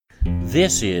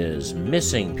This is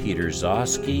Missing Peter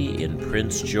Zosky in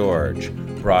Prince George,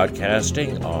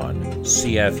 broadcasting on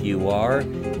CFUR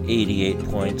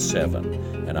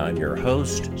 88.7, and I'm your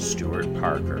host, Stuart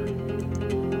Parker.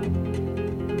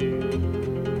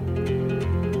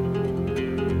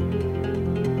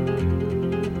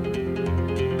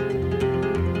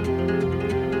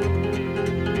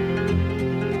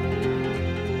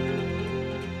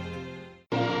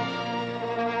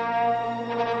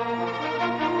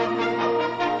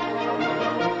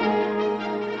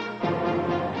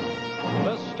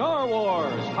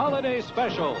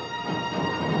 Special,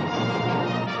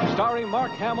 starring Mark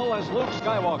Hamill as Luke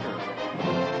Skywalker,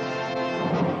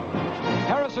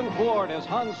 Harrison Ford as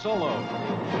Han Solo,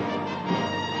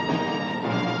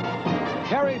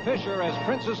 Carrie Fisher as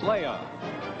Princess Leia,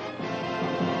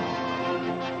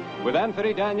 with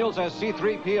Anthony Daniels as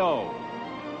C-3PO,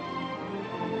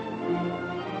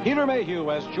 Peter Mayhew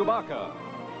as Chewbacca,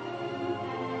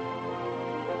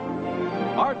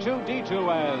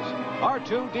 R2-D2 as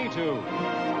R2-D2,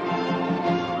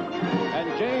 and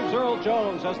James Earl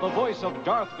Jones as the voice of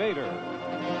Darth Vader.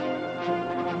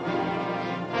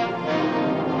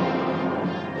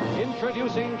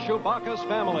 Introducing Chewbacca's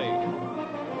family.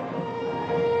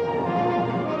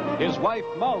 His wife,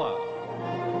 Mala.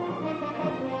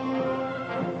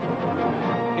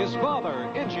 His father,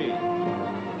 Itchy.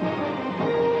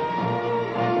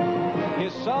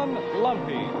 His son,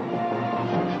 Lumpy.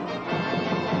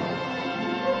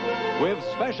 With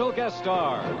special guest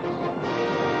stars,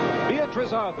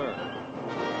 Beatrice Arthur,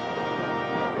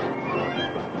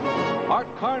 Art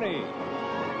Carney,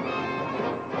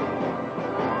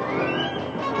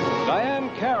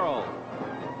 Diane Carroll,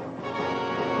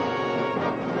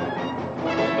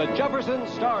 the Jefferson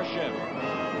Starship,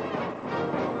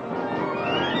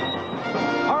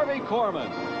 Harvey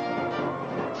Korman,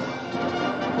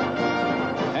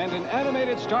 and an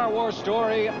animated Star Wars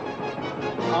story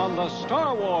on the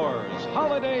Star Wars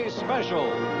Holiday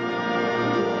Special.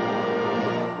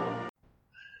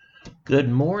 Good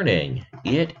morning.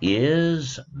 It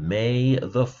is May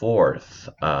the 4th,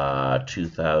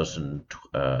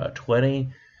 2020,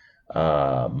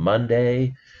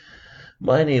 Monday.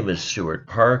 My name is Stuart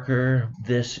Parker.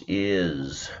 This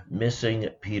is Missing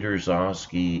Peter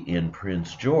Zosky in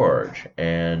Prince George.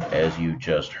 And as you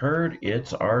just heard,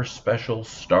 it's our special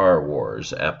Star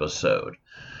Wars episode.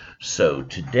 So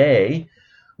today,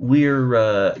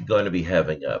 we're going to be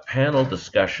having a panel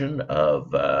discussion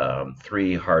of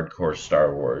three hardcore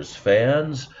Star Wars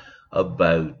fans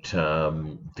about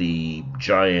the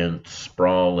giant,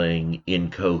 sprawling,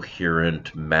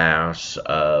 incoherent mass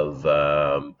of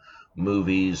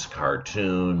movies,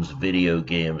 cartoons, video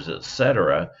games,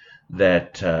 etc.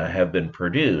 that have been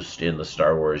produced in the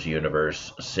Star Wars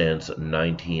universe since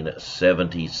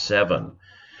 1977.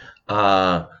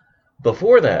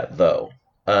 Before that, though,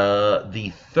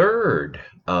 the third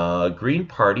Green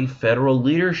Party federal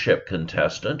leadership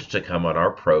contestant to come on our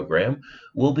program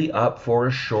will be up for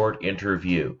a short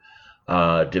interview.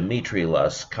 Dimitri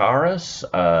Lascaris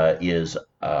is,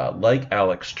 like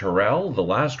Alex Terrell, the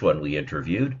last one we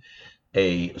interviewed,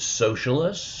 a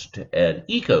socialist, an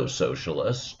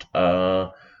eco-socialist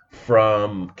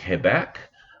from Quebec,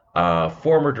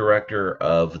 former director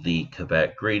of the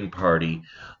Quebec Green Party,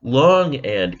 long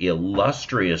and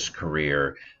illustrious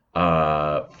career,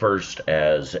 first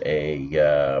as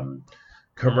a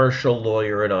commercial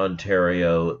lawyer in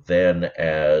Ontario, then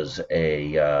as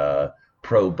a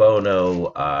pro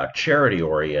bono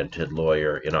charity-oriented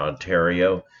lawyer in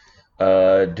Ontario.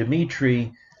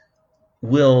 Dimitri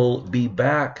will be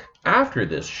back after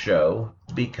this show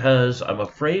because I'm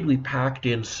afraid we packed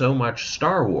in so much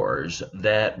Star Wars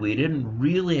that we didn't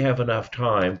really have enough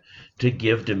time to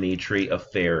give Dimitri a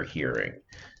fair hearing.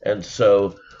 And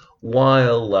so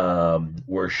while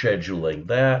we're scheduling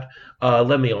that,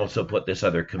 let me also put this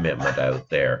other commitment out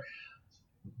there.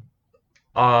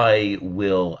 I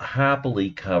will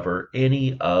happily cover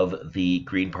any of the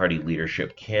Green Party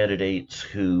leadership candidates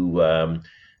who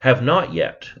have not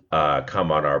yet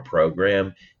come on our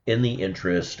program in the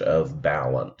interest of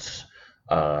balance.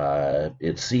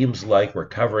 It seems like we're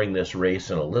covering this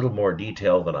race in a little more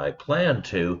detail than I planned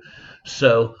to,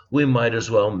 so we might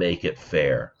as well make it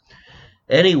fair.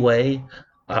 Anyway,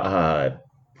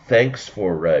 thanks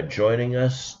for joining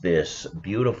us this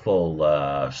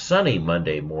beautiful sunny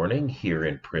Monday morning here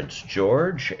in Prince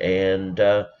George,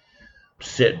 and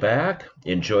sit back,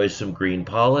 enjoy some green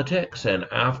politics, and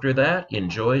after that,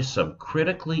 enjoy some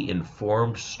critically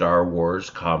informed Star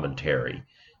Wars commentary.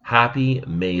 Happy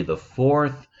May the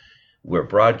 4th. We're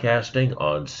broadcasting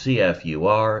on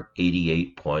CFUR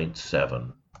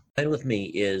 88.7. And with me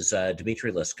is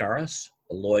Dimitri Lascaris,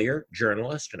 a lawyer,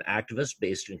 journalist, and activist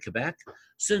based in Quebec.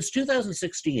 Since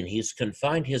 2016, he's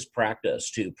confined his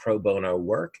practice to pro bono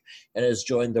work and has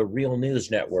joined the Real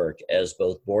News Network as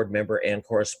both board member and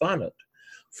correspondent.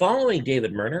 Following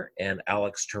David Murner and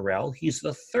Alex Terrell, he's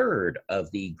the third of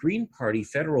the Green Party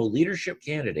federal leadership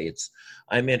candidates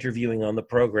I'm interviewing on the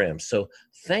program. So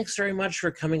thanks very much for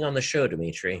coming on the show,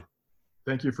 Dimitri.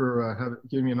 Thank you for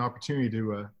giving me an opportunity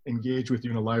to engage with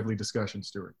you in a lively discussion,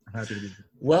 Stuart. I'm happy to be here.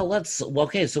 Well,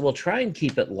 okay, so we'll try and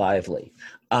keep it lively.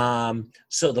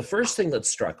 So the first thing that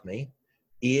struck me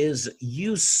is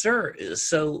you, sir.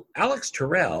 So Alex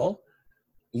Terrell,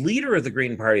 leader of the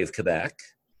Green Party of Quebec,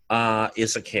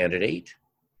 is a candidate.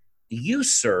 You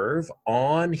serve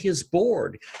on his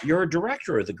board. You're a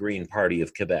director of the Green Party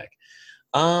of Quebec.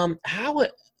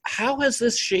 How has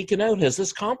this shaken out? Has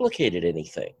this complicated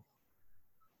anything?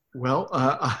 Well,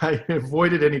 I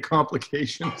avoided any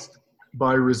complications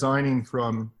by resigning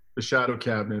from the shadow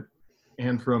cabinet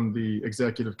and from the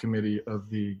executive committee of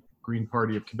the Green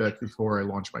Party of Quebec before I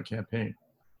launched my campaign.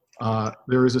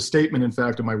 There is a statement, in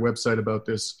fact, on my website about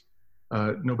this.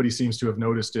 Nobody seems to have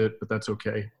noticed it, but that's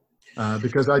okay,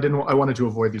 because I wanted to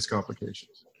avoid these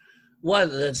complications. Well,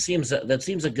 that seems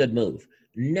a good move.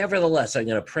 Nevertheless, I'm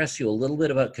going to press you a little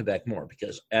bit about Quebec more,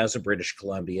 because as a British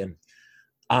Columbian,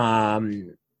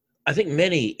 I think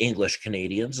many English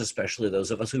Canadians, especially those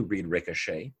of us who read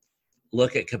Ricochet,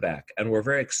 look at Quebec and we're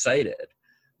very excited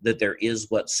that there is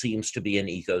what seems to be an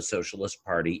eco-socialist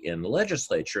party in the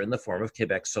legislature in the form of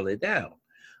Québec solidaire.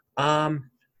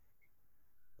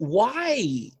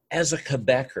 Why, as a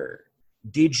Quebecer,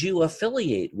 did you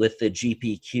affiliate with the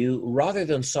GPQ rather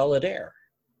than Solidaire?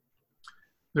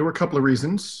 There were a couple of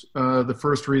reasons. The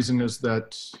first reason is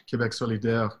that Québec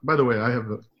solidaire, by the way, I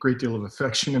have a great deal of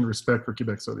affection and respect for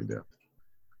Québec solidaire.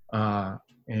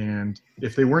 And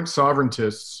if they weren't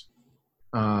sovereigntists,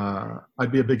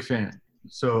 I'd be a big fan.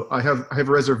 So I have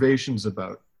reservations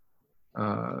about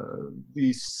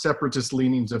the separatist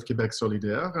leanings of Québec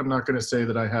solidaire. I'm not going to say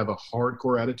that I have a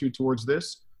hardcore attitude towards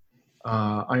this.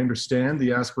 I understand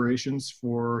the aspirations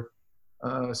for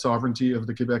sovereignty of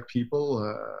the Quebec people.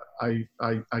 I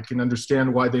can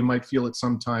understand why they might feel it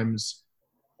sometimes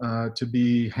to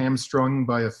be hamstrung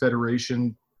by a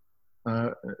federation,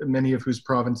 many of whose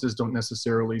provinces don't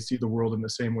necessarily see the world in the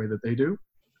same way that they do.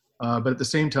 But at the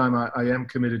same time, I am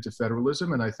committed to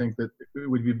federalism, and I think that it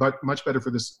would be much better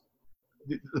for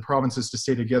the provinces to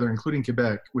stay together, including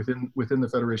Quebec, within the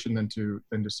federation than to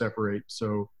separate.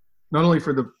 So not only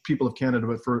for the people of Canada,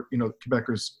 but for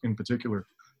Quebecers in particular.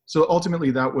 So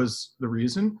ultimately, that was the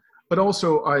reason. But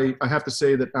also, I have to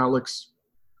say that Alex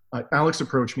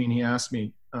approached me and he asked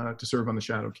me to serve on the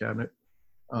shadow cabinet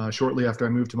shortly after I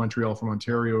moved to Montreal from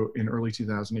Ontario in early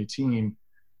 2018.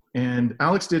 And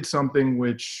Alex did something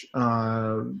which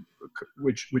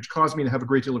caused me to have a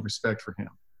great deal of respect for him.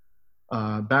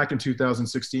 Back in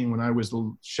 2016, when I was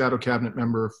the shadow cabinet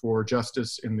member for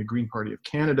Justice in the Green Party of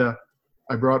Canada,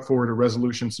 I brought forward a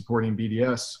resolution supporting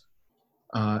BDS.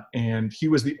 And he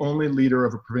was the only leader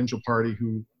of a provincial party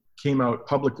who came out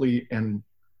publicly and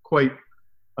quite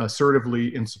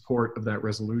assertively in support of that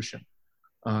resolution.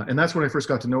 And that's when I first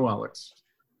got to know Alex.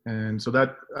 And so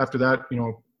after that,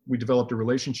 we developed a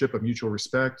relationship of mutual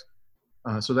respect.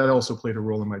 So that also played a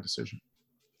role in my decision.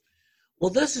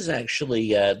 Well, this is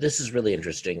actually, this is really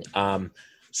interesting.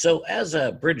 So as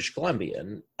a British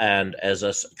Columbian and as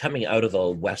us coming out of the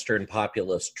Western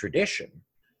populist tradition,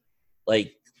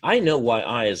 I know why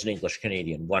I, as an English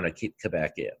Canadian, want to keep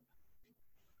Quebec in.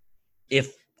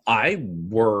 If I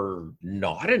were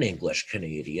not an English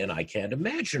Canadian, I can't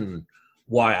imagine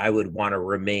why I would want to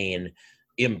remain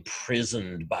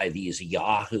imprisoned by these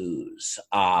yahoos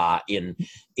in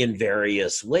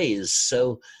various ways.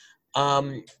 So,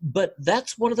 but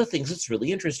that's one of the things that's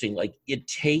really interesting. It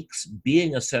takes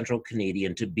being a Central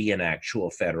Canadian to be an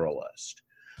actual federalist.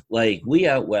 We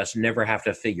out West never have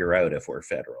to figure out if we're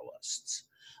federalists.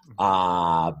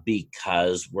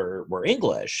 Because we're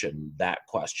English, and that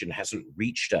question hasn't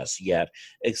reached us yet,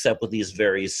 except with these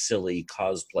very silly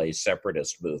cosplay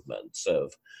separatist movements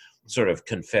of sort of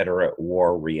Confederate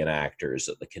war reenactors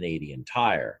at the Canadian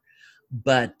Tire.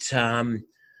 But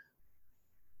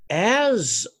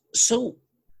so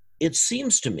it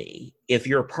seems to me, if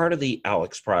you're part of the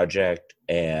Alex Project,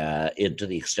 to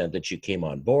the extent that you came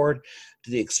on board,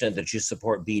 to the extent that you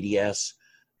support BDS,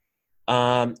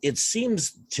 it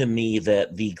seems to me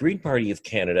that the Green Party of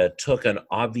Canada took an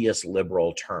obvious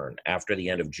liberal turn after the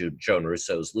end of Joan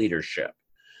Rousseau's leadership,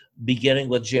 beginning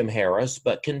with Jim Harris,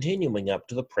 but continuing up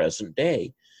to the present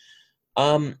day.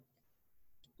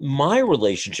 My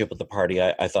relationship with the party,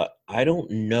 I thought, I don't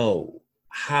know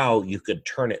how you could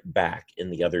turn it back in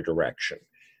the other direction,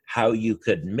 how you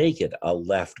could make it a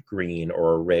left green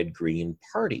or a red green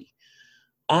party.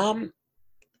 Um,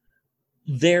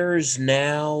 there's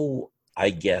now, I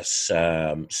guess,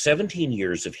 17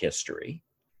 years of history,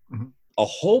 Mhm. a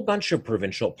whole bunch of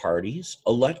provincial parties,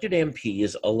 elected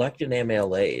MPs, elected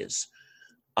MLAs.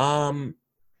 Um,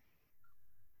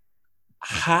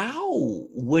 how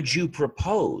would you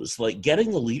propose, like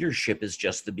getting the leadership is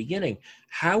just the beginning,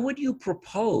 how would you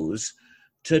propose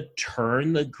to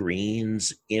turn the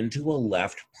Greens into a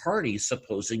left party,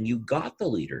 supposing you got the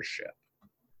leadership?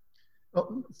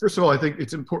 Well, first of all, I think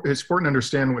it's important to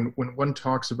understand when one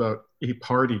talks about a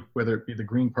party, whether it be the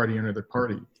Green Party or another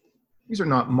party, these are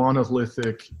not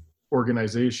monolithic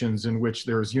organizations in which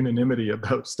there is unanimity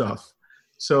about stuff.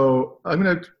 So I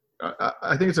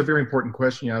think it's a very important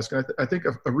question you ask. I think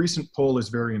a recent poll is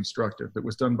very instructive that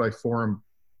was done by Forum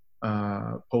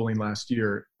polling last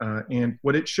year. And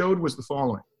what it showed was the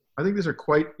following. I think these are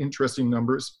quite interesting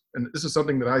numbers. And this is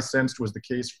something that I sensed was the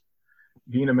case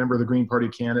being a member of the Green Party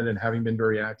Canada and having been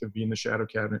very active, being the shadow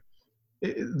cabinet.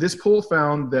 This poll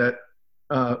found that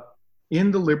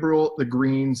in the Liberal, the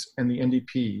Greens, and the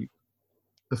NDP,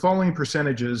 the following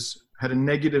percentages had a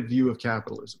negative view of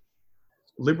capitalism.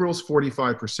 Liberals,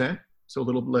 45%, so a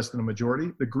little less than a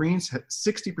majority. The Greens,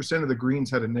 60% of the Greens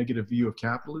had a negative view of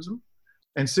capitalism,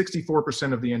 and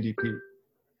 64% of the NDP.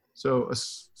 So a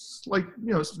slight,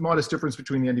 modest difference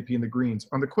between the NDP and the Greens.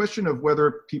 On the question of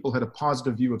whether people had a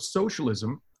positive view of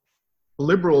socialism,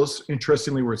 Liberals,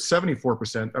 interestingly, were at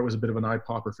 74%. That was a bit of an eye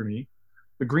popper for me.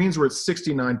 The Greens were at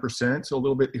 69%, so a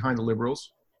little bit behind the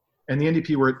Liberals. And the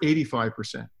NDP were at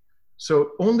 85%.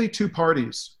 So in only two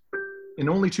parties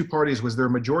was there a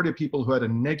majority of people who had a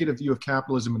negative view of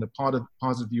capitalism and a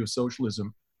positive view of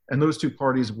socialism. And those two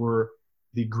parties were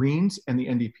the Greens and the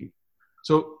NDP.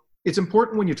 So it's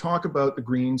important when you talk about the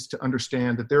Greens to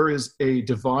understand that there is a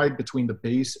divide between the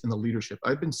base and the leadership.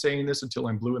 I've been saying this until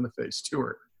I'm blue in the face,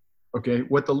 Stuart. Okay,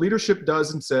 what the leadership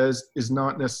does and says is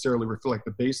not necessarily reflect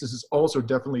the base. This is also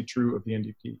definitely true of the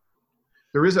NDP.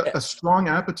 There is a strong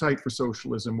appetite for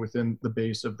socialism within the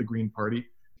base of the Green Party.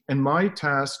 And my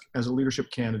task as a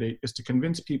leadership candidate is to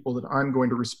convince people that I'm going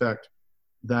to respect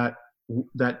that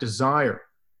desire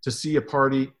to see a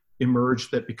party emerge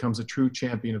that becomes a true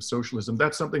champion of socialism.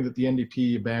 That's something that the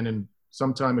NDP abandoned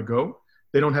some time ago.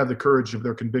 They don't have the courage of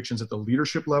their convictions at the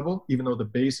leadership level, even though the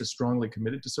base is strongly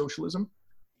committed to socialism.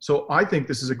 So I think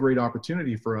this is a great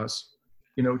opportunity for us,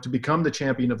 to become the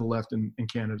champion of the left in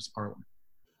Canada's parliament.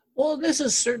 Well, this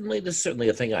is certainly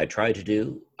a thing I try to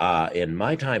do in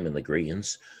my time in the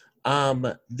Greens.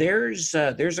 There's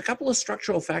a couple of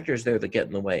structural factors there that get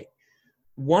in the way.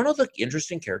 One of the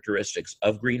interesting characteristics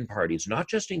of Green parties, not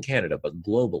just in Canada, but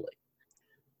globally,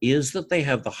 is that they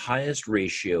have the highest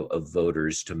ratio of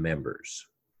voters to members.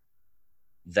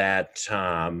 That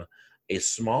a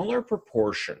smaller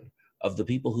proportion of the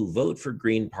people who vote for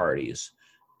Green parties,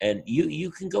 and you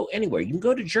can go anywhere. You can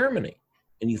go to Germany,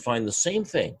 and you find the same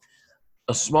thing.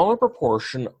 A smaller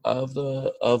proportion of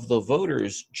the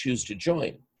voters choose to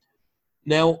join.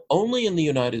 Now, only in the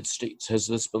United States has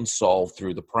this been solved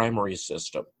through the primary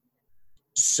system.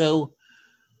 So,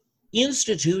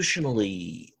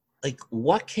 institutionally,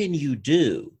 what can you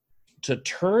do to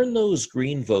turn those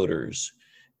Green voters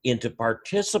into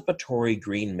participatory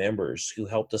Green members who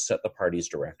help to set the party's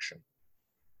direction?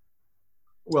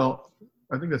 Well,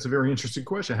 I think that's a very interesting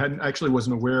question. I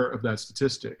wasn't aware of that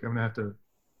statistic. I'm going to have to.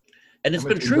 And it's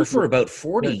been true for about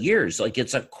 40 years.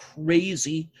 It's a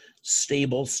crazy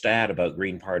stable stat about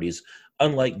Green parties,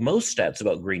 unlike most stats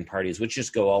about Green parties, which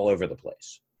just go all over the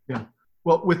place. Yeah.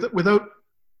 Well,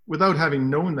 without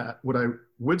having known that, what I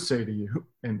would say to you,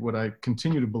 and what I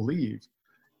continue to believe,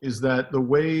 is that the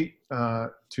way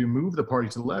to move the party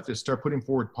to the left is start putting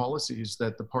forward policies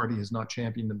that the party has not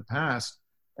championed in the past,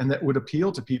 and that would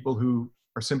appeal to people who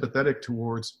are sympathetic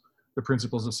towards the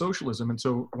principles of socialism. And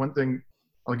so one thing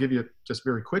I'll give you just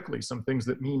very quickly, some things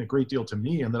that mean a great deal to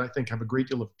me and that I think have a great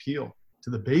deal of appeal to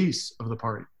the base of the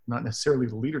party, not necessarily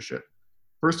the leadership.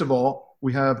 First of all,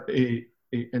 we have an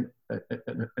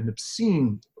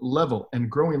obscene level and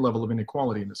growing level of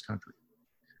inequality in this country.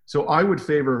 So I would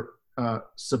favor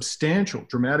substantial,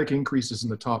 dramatic increases in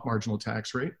the top marginal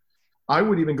tax rate. I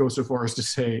would even go so far as to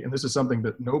say, and this is something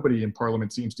that nobody in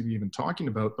Parliament seems to be even talking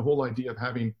about, the whole idea of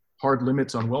having hard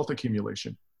limits on wealth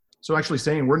accumulation. So actually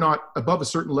saying we're not above a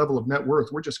certain level of net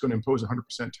worth, we're just going to impose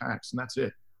 100% tax, and that's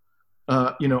it.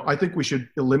 I think we should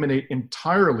eliminate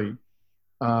entirely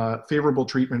favorable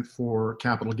treatment for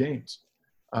capital gains.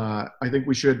 I think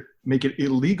we should make it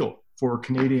illegal for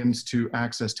Canadians to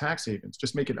access tax havens.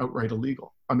 Just make it outright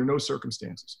illegal under no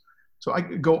circumstances. So I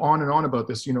could go on and on about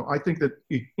this. I think that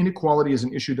inequality is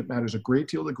an issue that matters a great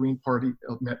deal to the Green Party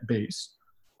base.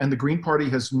 And the Green Party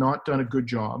has not done a good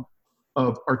job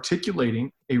of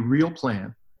articulating a real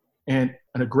plan and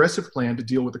an aggressive plan to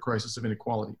deal with the crisis of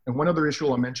inequality. And one other issue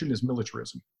I'll mention is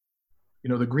militarism.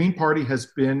 The Green Party has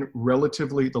been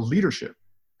the leadership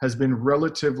has been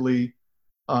relatively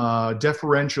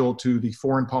deferential to the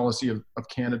foreign policy of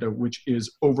Canada, which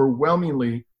is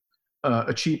overwhelmingly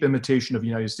a cheap imitation of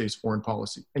United States foreign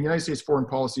policy. And United States foreign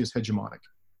policy is hegemonic.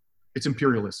 It's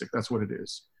imperialistic, that's what it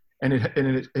is. And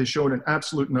it has shown an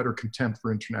absolute and utter contempt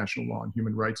for international law and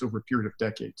human rights over a period of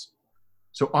decades.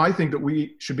 So I think that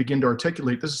we should begin to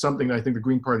articulate, this is something that I think the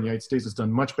Green Party of the United States has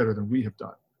done much better than we have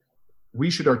done. We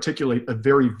should articulate a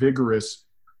very vigorous,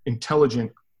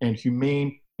 intelligent, and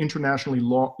humane international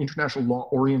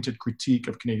law-oriented critique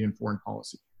of Canadian foreign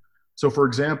policy. So for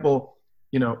example,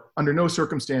 under no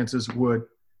circumstances should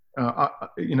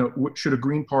a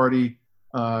Green Party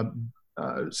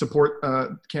support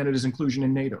Canada's inclusion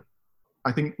in NATO.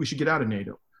 I think we should get out of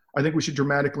NATO. I think we should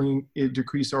dramatically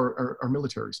decrease our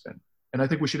military spend. And I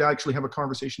think we should actually have a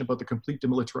conversation about the complete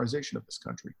demilitarization of this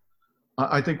country.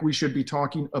 I think we should be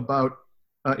talking about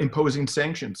imposing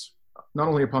sanctions, not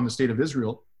only upon the state of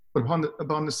Israel, but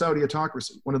upon the Saudi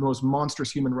autocracy, one of the most monstrous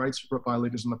human rights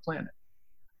violators on the planet.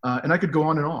 And I could go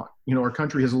on and on. Our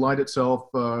country has allied itself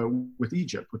with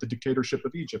Egypt, with the dictatorship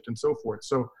of Egypt and so forth.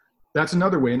 So that's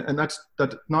another way. And that's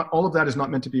not all of that is not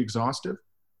meant to be exhaustive,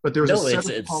 but there's a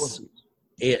set of policies.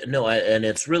 And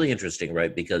it's really interesting,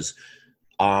 right? Because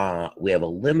we have a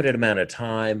limited amount of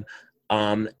time.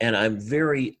 And I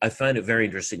find it very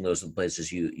interesting, those are the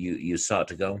places you sought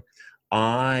to go.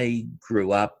 I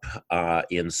grew up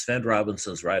in Sven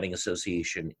Robinson's Riding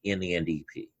Association in the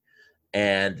NDP.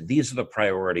 And these are the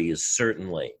priorities,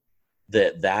 certainly,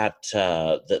 that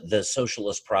the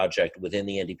socialist project within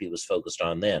the NDP was focused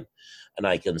on then. And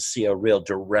I can see a real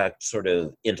direct sort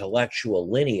of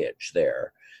intellectual lineage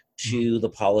there to the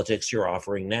politics you're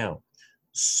offering now.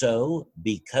 So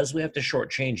because we have to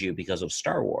shortchange you because of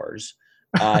Star Wars,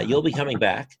 you'll be coming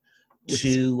back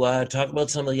to talk about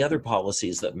some of the other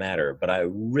policies that matter. But I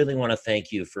really want to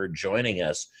thank you for joining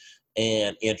us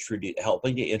and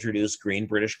helping to introduce Green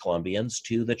British Columbians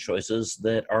to the choices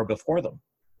that are before them.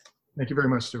 Thank you very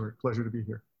much, Stuart. Pleasure to be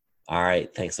here. All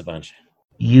right. Thanks a bunch.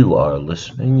 You are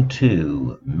listening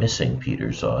to Missing Peter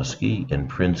Zosky in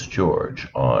Prince George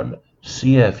on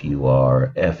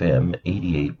CFUR FM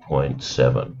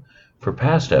 88.7. For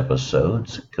past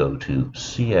episodes, go to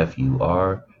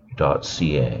cfur.ca.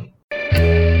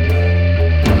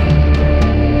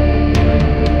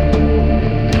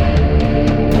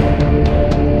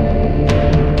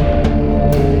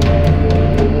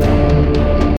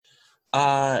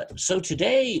 So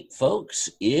today, folks,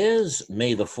 is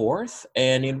May the 4th,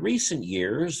 and in recent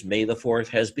years, May the 4th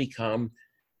has become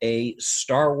a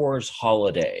Star Wars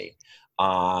holiday.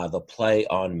 The play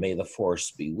on May the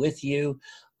Force be with you.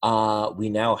 We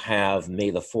now have May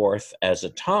the 4th as a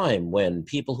time when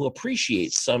people who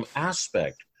appreciate some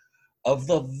aspect of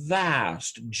the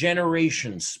vast,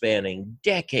 generation-spanning,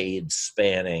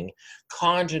 decades-spanning,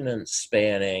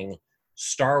 continent-spanning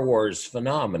Star Wars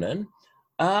phenomenon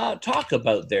talk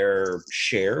about their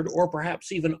shared or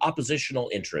perhaps even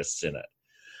oppositional interests in it.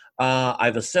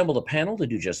 I've assembled a panel to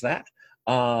do just that.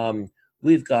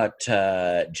 We've got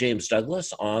James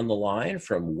Douglas on the line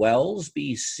from Wells,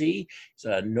 BC. He's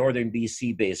a northern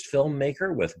BC-based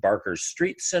filmmaker with Barker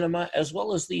Street Cinema, as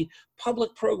well as the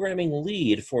public programming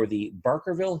lead for the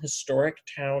Barkerville Historic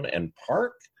Town and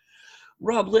Park.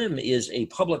 Rob Lim is a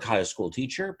public high school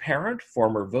teacher, parent,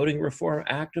 former voting reform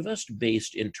activist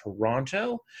based in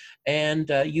Toronto. And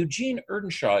Eugene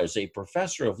Erdenshaw is a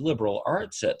professor of liberal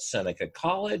arts at Seneca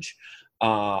College,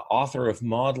 author of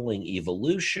Modeling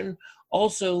Evolution,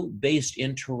 also based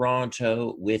in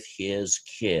Toronto with his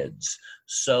kids.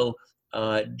 So,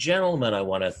 gentlemen, I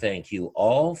want to thank you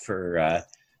all for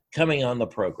coming on the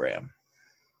program.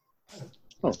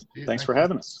 Oh, thanks for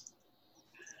having us.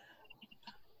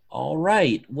 All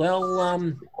right.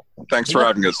 Well, thanks for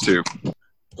having us too.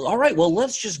 All right. Well,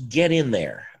 let's just get in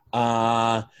there.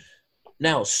 Now,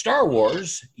 Star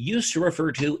Wars used to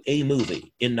refer to a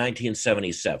movie in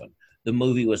 1977. The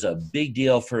movie was a big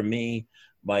deal for me.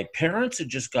 My parents had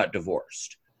just got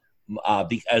divorced.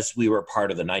 because we were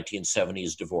part of the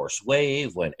 1970s divorce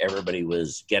wave when everybody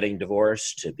was getting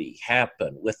divorced to be hip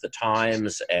and with the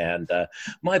times. And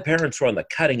my parents were on the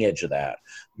cutting edge of that,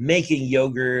 making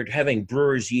yogurt, having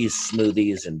brewer's yeast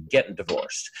smoothies, and getting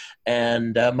divorced.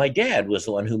 And my dad was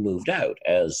the one who moved out,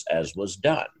 as was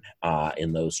done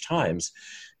in those times.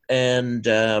 And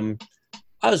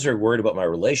I was very worried about my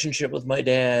relationship with my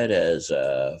dad as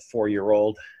a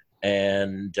 4-year-old.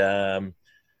 And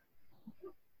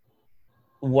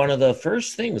one of the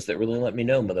first things that really let me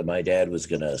know that my dad was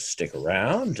going to stick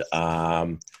around,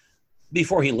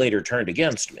 before he later turned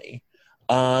against me,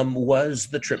 was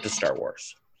the trip to Star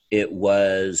Wars. It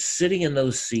was sitting in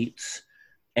those seats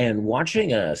and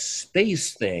watching a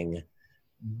space thing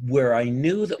where I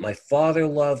knew that my father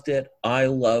loved it, I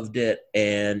loved it,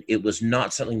 and it was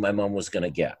not something my mom was going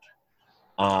to get.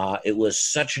 It was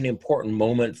such an important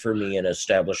moment for me in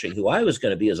establishing who I was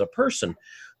going to be as a person.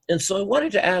 And so I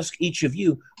wanted to ask each of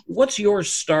you, what's your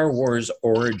Star Wars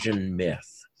origin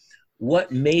myth?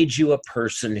 What made you a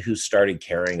person who started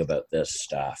caring about this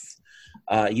stuff?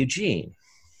 Eugene.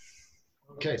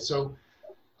 Okay, so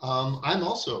I'm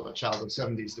also a child of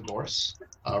 70s divorce.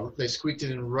 They squeaked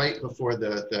it in right before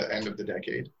the end of the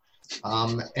decade.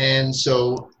 And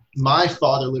so my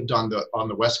father lived on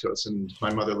the West Coast and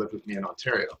my mother lived with me in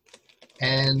Ontario.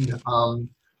 And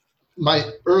my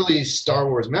early Star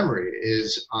Wars memory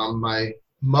is my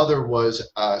mother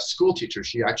was a school teacher.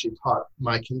 She actually taught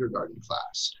my kindergarten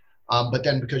class. But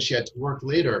then because she had to work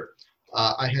later,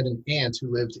 I had an aunt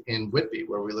who lived in Whitby,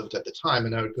 where we lived at the time,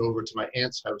 and I would go over to my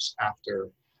aunt's house after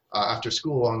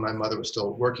school, and my mother was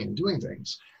still working and doing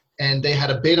things. And they had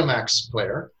a Betamax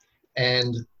player,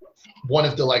 and one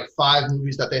of the 5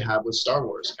 movies that they had was Star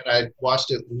Wars. And I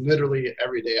watched it literally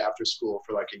every day after school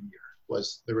for a year,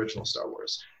 was the original Star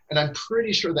Wars. And I'm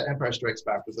pretty sure that Empire Strikes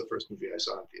Back was the first movie I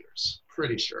saw in theaters.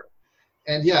 Pretty sure.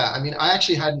 And yeah, I mean, I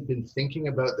actually hadn't been thinking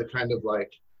about the kind of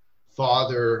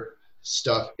father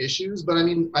stuff issues, but I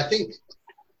mean, I think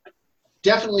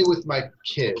definitely with my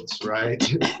kids, right?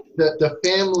 the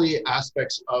family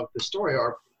aspects of the story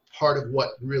are part of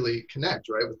what really connect,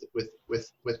 right?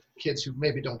 With kids who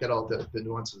maybe don't get all the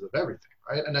nuances of everything,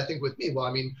 right? And I think with me, well,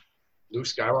 I mean, Luke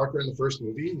Skywalker in the first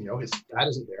movie, his dad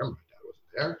isn't there, my dad wasn't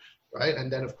there. Right,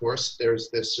 and then of course there's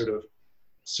this sort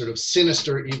of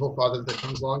sinister evil father that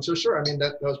comes along. So sure, I mean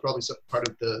that was probably some part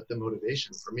of the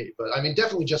motivation for me. But I mean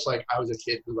definitely just I was a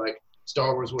kid who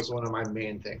Star Wars was one of my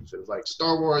main things. It was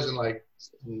Star Wars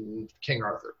and King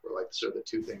Arthur were sort of the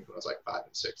 2 things when I was 5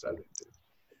 and 6. I was into.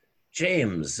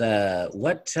 James,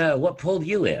 what pulled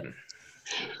you in?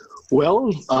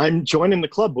 Well, I'm joining the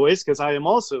club, boys, because I am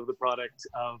also the product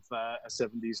of a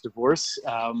 70s divorce.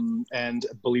 And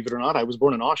believe it or not, I was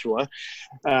born in Oshawa.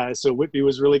 So Whitby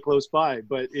was really close by.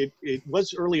 But it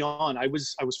was early on. I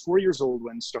was 4 years old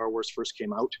when Star Wars first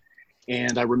came out.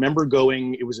 And I remember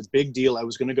going, it was a big deal. I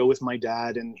was going to go with my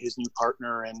dad and his new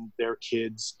partner and their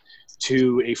kids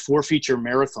to a 4-feature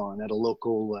marathon at a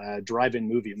local drive-in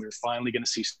movie. And we were finally going to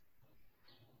see.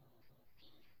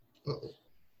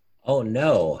 Oh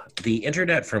no, the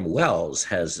internet from Wells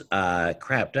has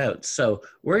crapped out. So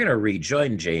we're going to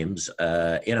rejoin James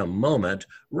in a moment.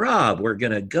 Rob, we're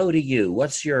going to go to you.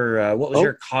 What's your what was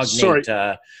your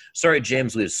cognate? Sorry,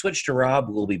 James, we've switched to Rob.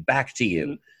 We'll be back to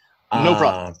you. No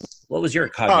problem. What was your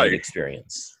cognate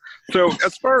experience? So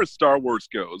as far as Star Wars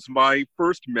goes, my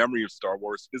first memory of Star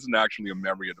Wars isn't actually a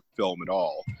memory of the film at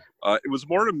all. It was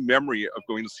more a memory of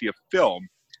going to see a film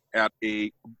at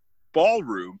a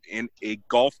ballroom in a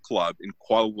golf club in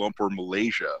Kuala Lumpur,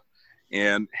 Malaysia,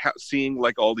 and seeing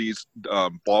all these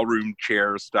ballroom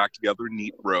chairs stacked together in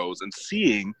neat rows, and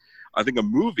seeing, I think, a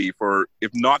movie for,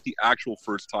 if not the actual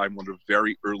first time, one of the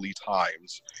very early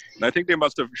times. And I think they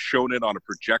must have shown it on a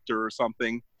projector or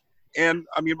something. And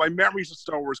I mean, my memories of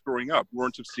Star Wars growing up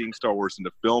weren't of seeing Star Wars in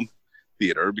the film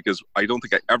theater, because I don't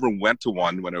think I ever went to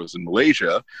one when I was in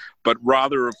Malaysia, but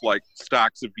rather of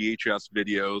stacks of VHS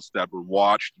videos that were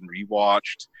watched and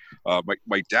rewatched.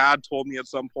 My dad told me at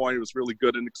some point it was really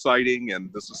good and exciting,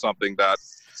 and this is something that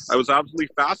I was absolutely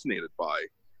fascinated by.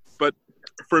 But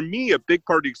for me, a big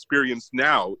part of the experience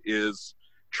now is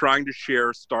trying to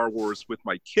share Star Wars with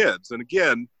my kids. And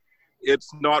again,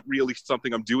 it's not really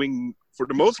something I'm doing for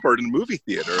the most part in the movie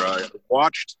theater. I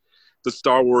watched the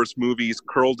Star Wars movies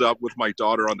curled up with my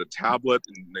daughter on the tablet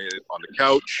and on the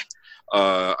couch.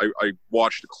 I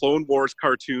watched the Clone Wars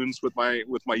cartoons with my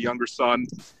younger son,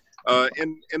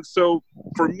 and so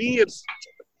for me,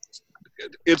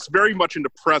 it's very much in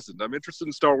the present. I'm interested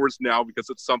in Star Wars now because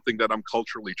it's something that I'm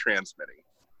culturally transmitting.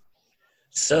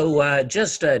 So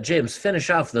James, finish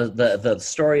off the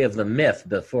story of the myth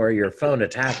before your phone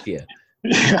attacked you.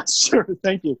 Yeah, sure.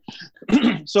 Thank you.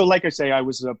 So, like I say, I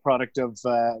was a product of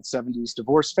 70s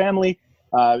divorced family.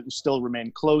 Still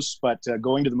remain close, but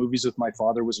going to the movies with my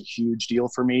father was a huge deal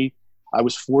for me. I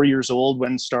was 4 years old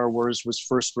when Star Wars was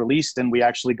first released, and we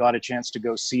actually got a chance to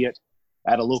go see it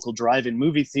at a local drive-in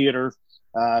movie theater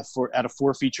at a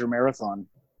 4-feature marathon.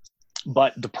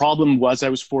 But the problem was I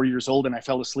was 4 years old and I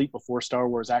fell asleep before Star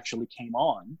Wars actually came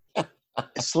on.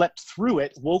 Slept through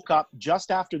it, woke up just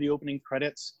after the opening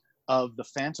credits of The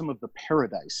Phantom of the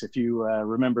Paradise, if you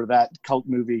remember that cult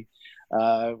movie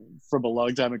from a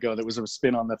long time ago that was a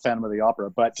spin on the Phantom of the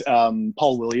Opera. But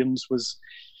Paul Williams was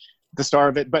the star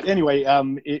of it. But anyway,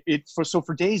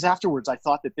 for days afterwards, I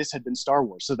thought that this had been Star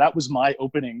Wars. So that was my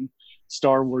opening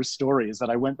Star Wars story, is that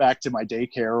I went back to my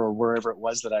daycare or wherever it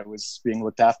was that I was being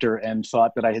looked after and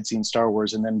thought that I had seen Star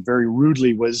Wars, and then very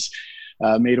rudely was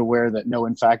made aware that no,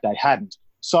 in fact, I hadn't.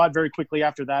 Saw it very quickly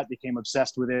after that, became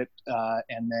obsessed with it,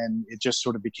 and then it just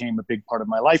sort of became a big part of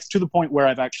my life, to the point where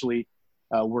I've actually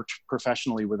worked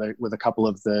professionally with a couple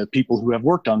of the people who have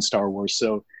worked on Star Wars.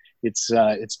 So it's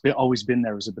always been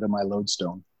there as a bit of my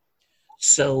lodestone.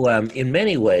 So in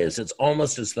many ways, it's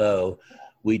almost as though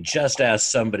we just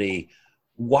asked somebody,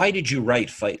 why did you write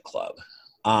Fight Club?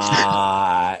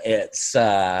 It's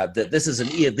that this is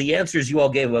the answers you all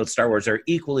gave about Star Wars are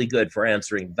equally good for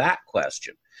answering that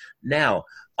question. Now,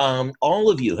 all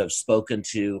of you have spoken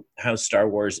to how Star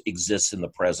Wars exists in the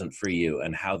present for you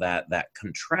and how that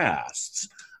contrasts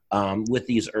with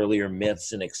these earlier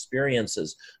myths and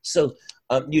experiences. So,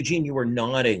 Eugene, you were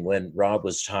nodding when Rob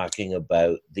was talking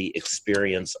about the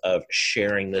experience of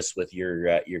sharing this with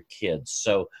your kids.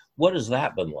 So, what has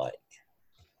that been like?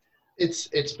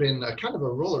 It's been a kind of a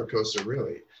roller coaster,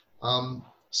 really.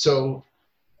 So,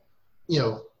 you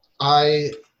know,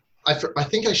 I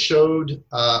think I showed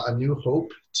A New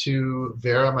Hope to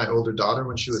Vera, my older daughter,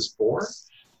 when she was 4,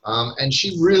 and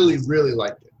she really, really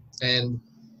liked it. And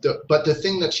but the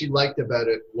thing that she liked about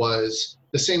it was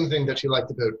the same thing that she liked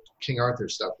about King Arthur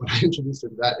stuff. When I introduced her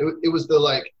to that, it was the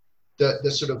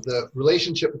sort of the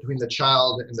relationship between the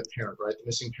child and the parent, right? The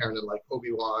missing parent, and like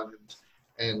Obi-Wan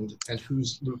and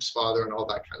who's Luke's father and all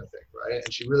that kind of thing, right?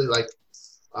 And she really liked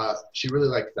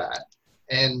that.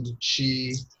 And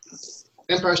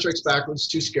Empire Strikes Back was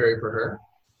too scary for her,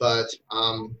 but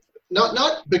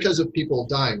not because of people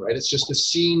dying, right? It's just a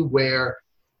scene where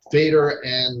Vader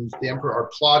and the Emperor are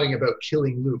plotting about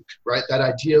killing Luke, right? That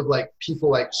idea of like people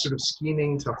like sort of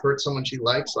scheming to hurt someone she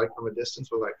likes, like from a distance,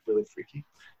 was like really freaky.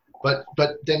 But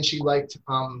then she liked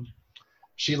Return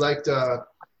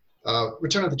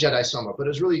of the Jedi so much, but it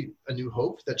was really A New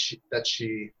Hope that she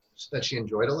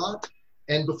enjoyed a lot.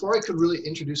 And before I could really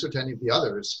introduce her to any of the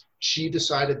others, she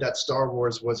decided that Star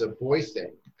Wars was a boy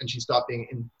thing, and she stopped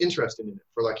being interested in it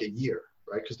for like a year,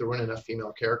 right? Because there weren't enough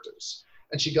female characters.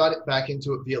 And she got it back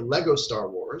into it via Lego Star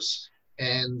Wars.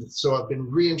 And so I've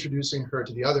been reintroducing her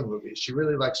to the other movies. She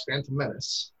really likes Phantom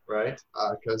Menace, right?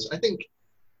 Because I think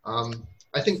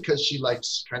because she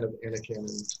likes kind of Anakin and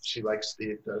she likes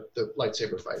the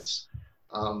lightsaber fights.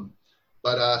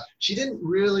 But she didn't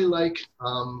really like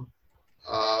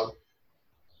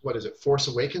Force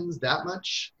Awakens that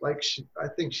much. Like I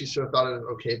think she sort of thought it was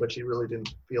okay, but she really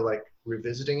didn't feel like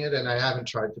revisiting it. And I haven't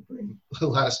tried to bring The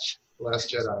Last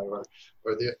Jedi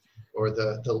or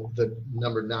the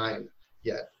number 9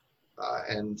 yet.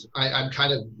 And I'm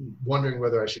kind of wondering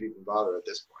whether I should even bother at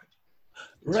this point.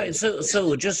 Right.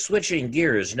 So just switching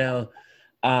gears now,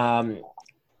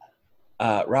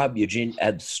 Rob, Eugene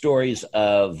had stories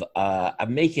of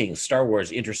making Star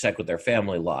Wars intersect with their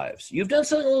family lives. You've done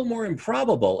something a little more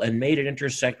improbable and made it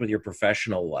intersect with your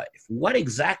professional life. What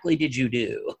exactly did you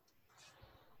do?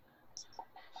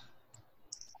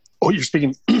 Oh, you're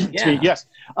speaking. Yeah. Yes.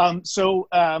 Well,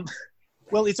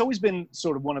 it's always been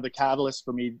sort of one of the catalysts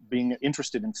for me being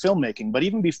interested in filmmaking. But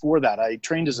even before that, I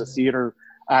trained as a theater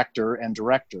actor and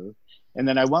director. And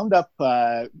then I wound up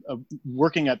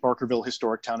working at Barkerville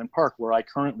Historic Town and Park, where I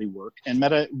currently work, and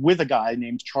met with a guy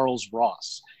named Charles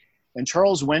Ross. And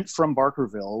Charles went from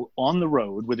Barkerville on the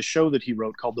road with a show that he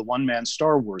wrote called the One Man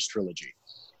Star Wars Trilogy,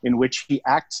 in which he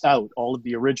acts out all of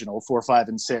the original 4, 5,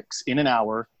 and 6 in an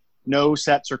hour. No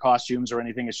sets or costumes or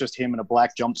anything. It's just him in a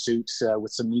black jumpsuit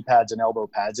with some knee pads and elbow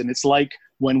pads. And it's like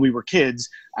when we were kids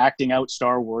acting out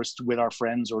Star Wars with our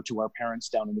friends or to our parents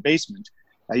down in the basement.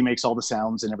 He makes all the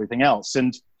sounds and everything else.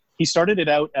 And he started it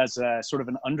out as a sort of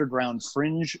an underground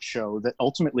fringe show that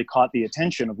ultimately caught the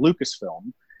attention of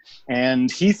Lucasfilm.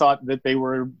 And he thought that they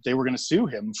were going to sue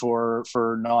him for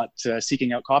not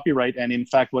seeking out copyright. And in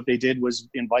fact, what they did was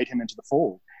invite him into the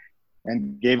fold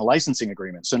and gave him a licensing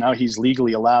agreement. So now he's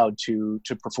legally allowed to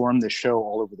perform this show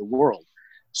all over the world.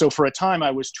 So for a time,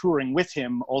 I was touring with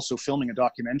him, also filming a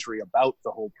documentary about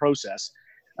the whole process.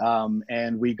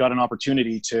 And we got an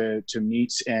opportunity to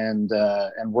meet and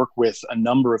work with a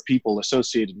number of people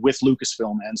associated with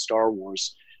Lucasfilm and Star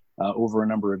Wars over a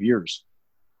number of years.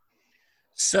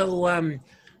 So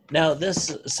now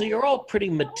so you're all pretty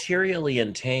materially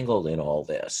entangled in all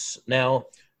this. Now,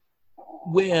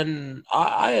 when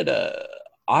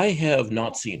I have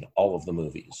not seen all of the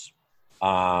movies.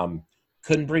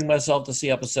 Couldn't bring myself to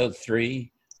see episode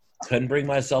 3. Couldn't bring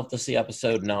myself to see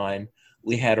episode 9.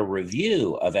 We had a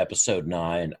review of episode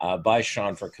 9 by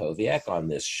Sean Verkoviak on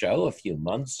this show a few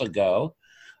months ago,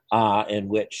 in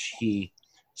which he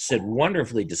said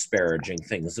wonderfully disparaging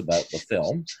things about the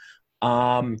film.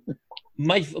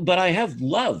 But I have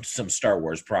loved some Star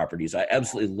Wars properties. I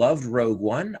absolutely loved Rogue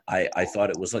One. I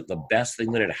thought it was like the best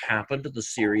thing that had happened to the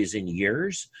series in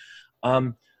years.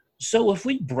 So if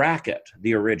we bracket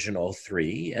the original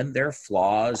 3 and their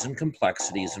flaws and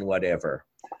complexities and whatever,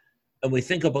 and we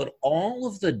think about all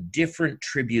of the different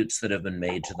tributes that have been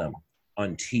made to them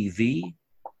on TV,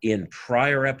 in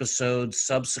prior episodes,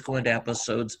 subsequent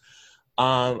episodes,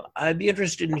 I'd be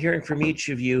interested in hearing from each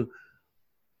of you,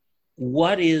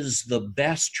 what is the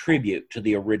best tribute to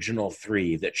the original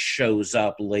 3 that shows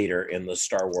up later in the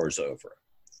Star Wars over?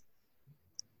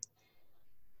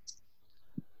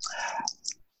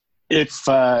 If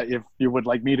you would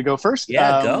like me to go first.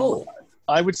 Yeah, go.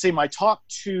 I would say my top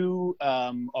 2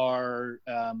 are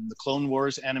the Clone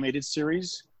Wars animated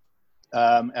series,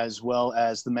 as well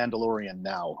as The Mandalorian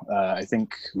now. I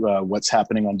think what's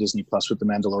happening on Disney Plus with The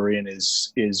Mandalorian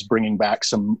is bringing back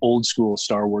some old school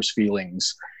Star Wars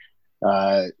feelings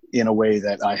in a way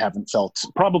that I haven't felt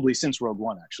probably since Rogue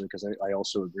One, actually, because I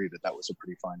also agree that was a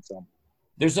pretty fine film.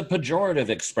 There's a pejorative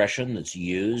expression that's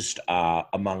used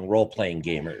among role-playing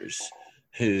gamers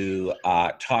who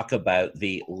talk about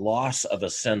the loss of a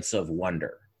sense of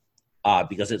wonder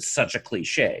because it's such a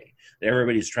cliche.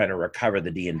 Everybody's trying to recover the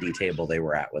D&D table they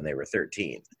were at when they were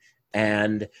 13.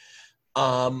 And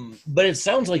but it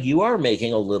sounds like you are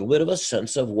making a little bit of a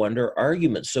sense of wonder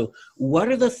argument. So what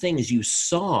are the things you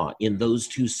saw in those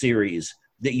 2 series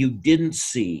that you didn't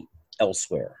see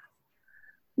elsewhere?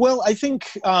 Well, I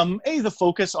think the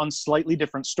focus on slightly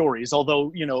different stories.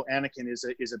 Although Anakin is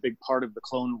a big part of the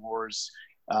Clone Wars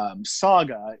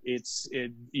saga.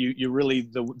 You really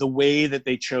the way that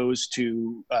they chose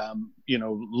to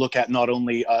look at not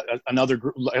only another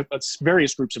group,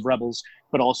 various groups of rebels,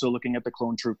 but also looking at the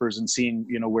clone troopers and seeing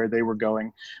where they were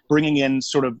going, bringing in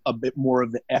sort of a bit more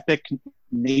of the epic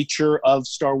nature of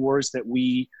Star Wars that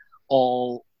we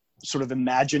all sort of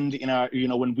imagined in our,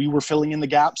 when we were filling in the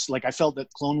gaps. Like, I felt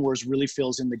that Clone Wars really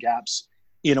fills in the gaps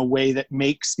in a way that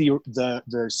makes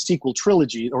the sequel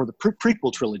trilogy or the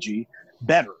prequel trilogy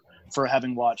better for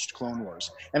having watched Clone Wars.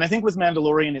 And I think with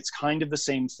Mandalorian, it's kind of the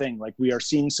same thing. Like, we are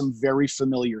seeing some very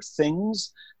familiar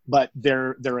things, but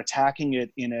they're attacking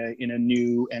it in a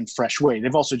new and fresh way.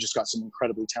 They've also just got some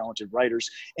incredibly talented writers.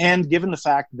 And given the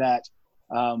fact that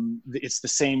it's the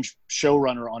same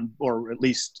showrunner on, or at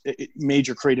least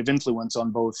major creative influence on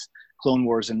both Clone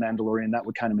Wars and Mandalorian, that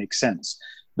would kind of make sense.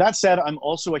 That said, I'm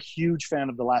also a huge fan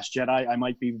of The Last Jedi. I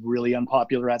might be really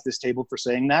unpopular at this table for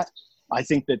saying that. I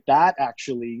think that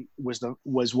actually was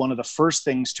one of the first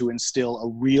things to instill a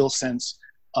real sense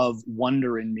of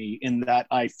wonder in me, in that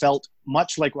I felt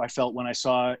much like I felt when I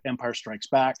saw Empire Strikes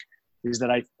Back, is that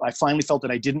I finally felt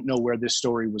that I didn't know where this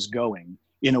story was going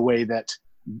in a way that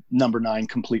Number 9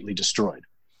 completely destroyed.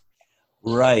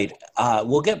 Right.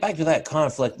 We'll get back to that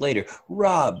conflict later.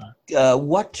 Rob,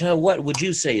 what would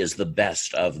you say is the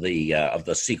best of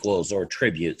the sequels or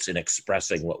tributes in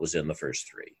expressing what was in the first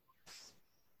 3?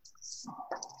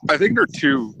 I think there are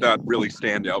 2 that really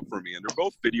stand out for me, and they're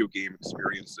both video game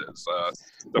experiences.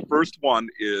 The first one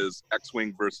is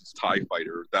X-Wing versus TIE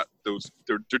Fighter.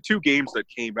 They're 2 games that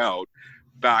came out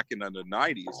back in the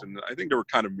 90s, and I think they were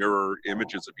kind of mirror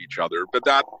images of each other. But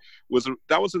that was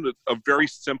a very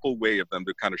simple way of them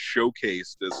to kind of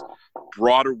showcase this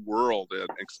broader world and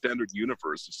extended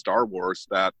universe of Star Wars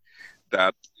that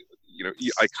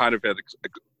I kind of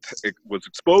was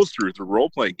exposed through the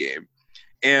role-playing game.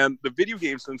 And the video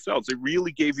games themselves, they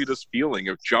really gave you this feeling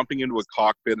of jumping into a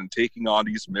cockpit and taking on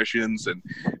these missions and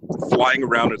flying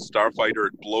around in Starfighter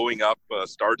and blowing up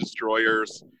Star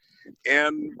Destroyers.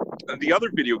 And the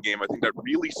other video game I think that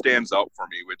really stands out for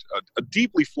me, which a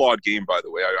deeply flawed game, by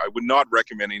the way. I would not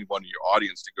recommend anyone in your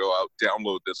audience to go out,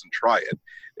 download this and try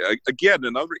it. Again,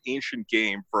 another ancient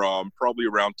game from probably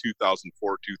around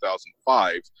 2004,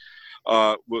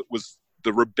 2005, was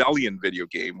the Rebellion video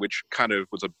game, which kind of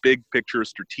was a big picture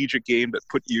strategic game that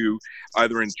put you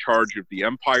either in charge of the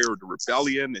Empire or the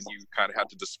Rebellion, and you kind of had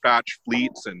to dispatch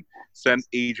fleets and send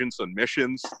agents on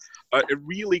missions. It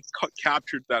really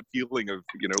captured that feeling of,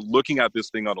 looking at this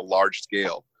thing on a large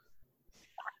scale.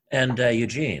 And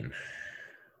Eugene.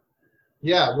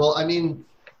 Yeah, well, I mean,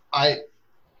 I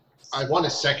want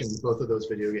to second both of those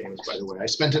video games, by the way. I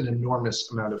spent an enormous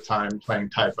amount of time playing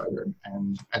TIE Fighter,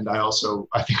 and I also,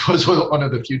 I think, was one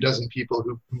of the few dozen people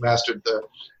who mastered the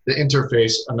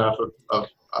interface enough of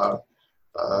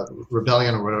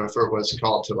Rebellion or whatever it was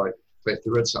called to like play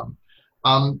through it some.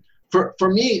 For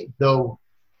me, though,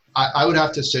 I would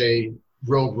have to say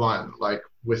Rogue One, like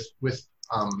with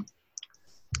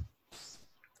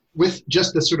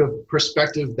just the sort of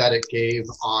perspective that it gave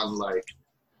on like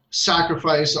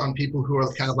sacrifice, on people who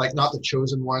are kind of like not the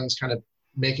chosen ones, kind of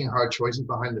making hard choices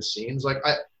behind the scenes. Like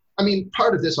I mean,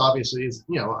 part of this obviously is,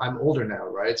 I'm older now,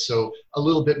 right? So a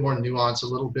little bit more nuance, a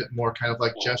little bit more kind of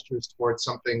like gestures towards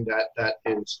something that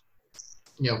is,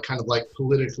 kind of like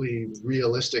politically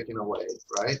realistic in a way,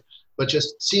 right? But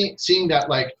just seeing that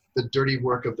like the dirty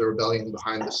work of the rebellion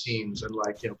behind the scenes, and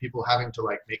like, people having to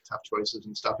like make tough choices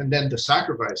and stuff, and then the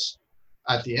sacrifice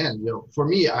at the end, for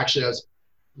me, actually,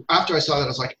 after I saw that, I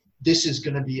was like, this is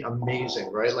going to be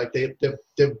amazing, right? Like they've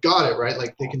got it, right?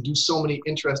 Like they can do so many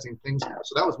interesting things now.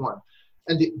 So that was one.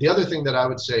 And the other thing that I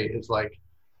would say is like,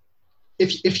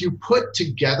 if you put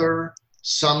together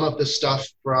some of the stuff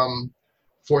from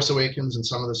Force Awakens and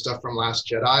some of the stuff from Last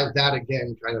Jedi, that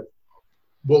again kind of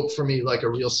woke for me like a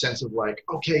real sense of like,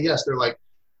 okay, yes, they're like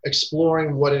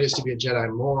exploring what it is to be a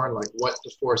Jedi more, and like what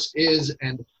the Force is.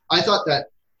 And I thought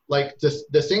that like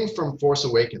the thing from Force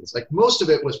Awakens, like most of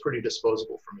it was pretty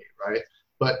disposable for me, right?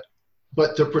 But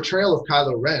the portrayal of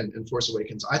Kylo Ren in Force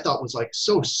Awakens, I thought was like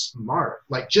so smart,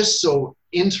 like just so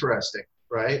interesting,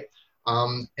 right?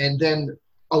 And then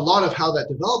a lot of how that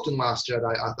developed in Last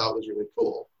Jedi, I thought was really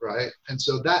cool, right? And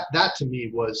so that to me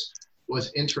was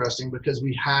interesting, because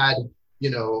we had,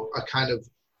 a kind of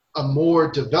a more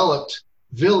developed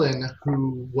villain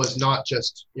who was not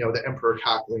just, the Emperor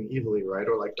cackling evilly, right?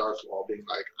 Or like Darth Maul being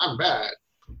like, I'm bad,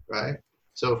 right?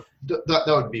 So that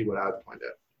would be what I would point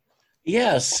out.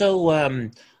 Yeah, so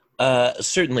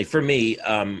certainly for me,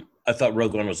 I thought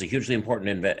Rogue One was a hugely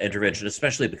important intervention,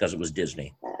 especially because it was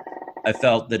Disney. I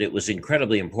felt that it was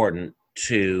incredibly important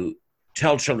to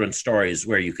tell children's stories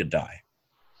where you could die,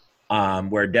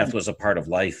 where death was a part of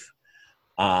life.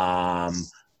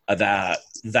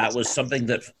 That was something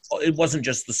that, it wasn't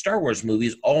just the Star Wars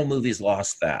movies. All movies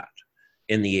lost that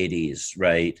in the 80s,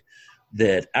 right?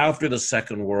 That after the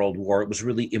Second World War, it was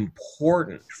really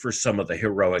important for some of the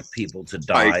heroic people to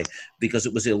die because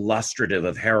it was illustrative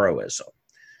of heroism.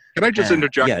 Can I just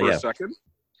interject for a second?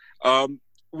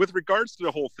 With regards to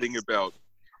the whole thing about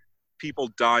people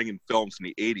dying in films in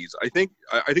the 80s, I think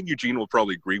Eugene will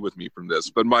probably agree with me from this,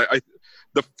 but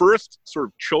the first sort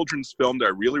of children's film that I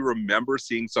really remember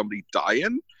seeing somebody die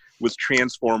in was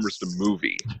Transformers the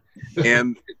movie.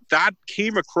 And that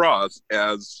came across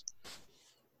as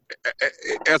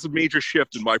a major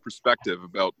shift in my perspective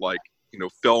about like,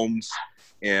 films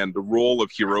and the role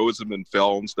of heroism in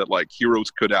films, that like heroes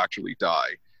could actually die.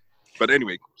 But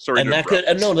anyway, sorry. And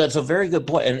no, that's a very good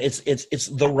point. And it's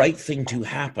the right thing to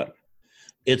happen.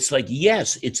 It's like,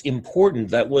 yes, it's important.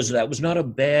 That was not a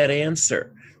bad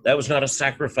answer. That was not a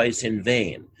sacrifice in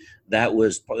vain. That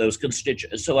was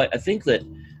constituent. So I think that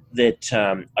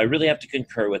I really have to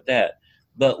concur with that.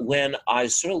 But when I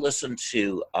sort of listen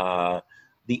to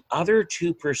the other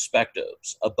two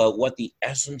perspectives about what the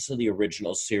essence of the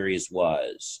original series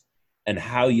was and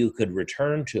how you could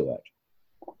return to it,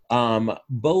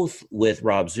 both with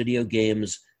Rob's video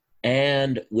games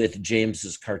and with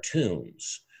James's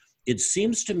cartoons, it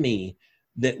seems to me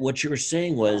that what you were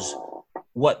saying was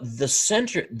what the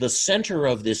center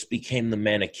of this became the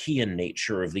Manichaean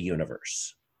nature of the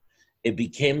universe. It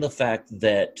became the fact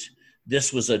that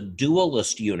this was a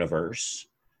dualist universe,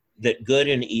 that good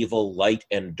and evil, light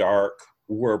and dark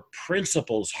were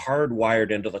principles hardwired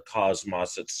into the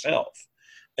cosmos itself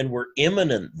and were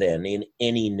immanent then in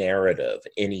any narrative,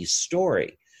 any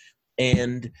story.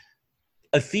 And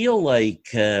I feel like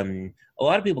a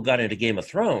lot of people got into Game of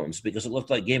Thrones because it looked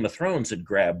like Game of Thrones had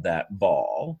grabbed that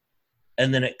ball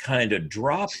and then it kind of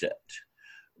dropped it,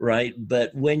 right?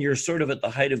 But when you're sort of at the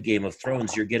height of Game of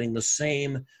Thrones, you're getting the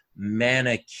same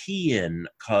Manichaean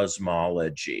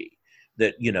cosmology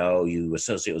that, you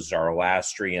associate with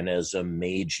Zoroastrianism,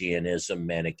 Magianism,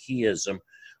 Manichaeism,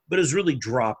 but has really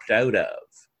dropped out of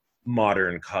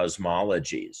modern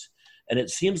cosmologies. And it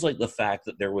seems like the fact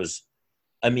that there was,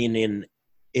 in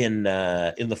in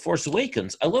The Force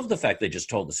Awakens, I love the fact they just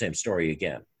told the same story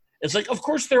again. It's like, of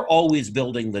course, they're always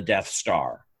building the Death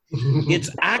Star. It's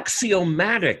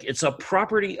axiomatic. It's a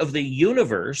property of the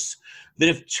universe that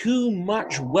if too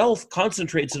much wealth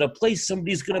concentrates in a place,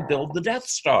 somebody's going to build the Death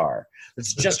Star.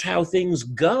 It's just how things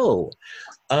go.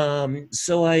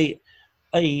 So I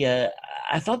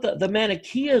thought that the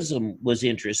Manichaeism was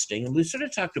interesting, and we sort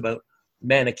of talked about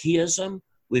Manichaeism.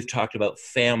 We've talked about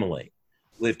family.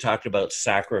 We've talked about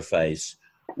sacrifice.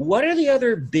 What are the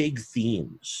other big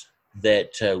themes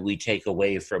that we take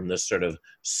away from this sort of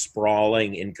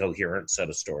sprawling, incoherent set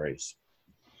of stories?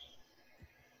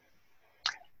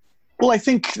 Well, I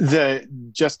think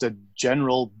just a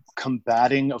general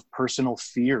combating of personal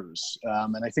fears.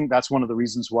 And I think that's one of the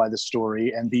reasons why the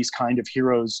story and these kind of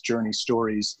hero's journey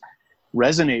stories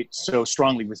resonate so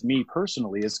strongly with me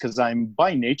personally, is because I'm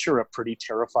by nature a pretty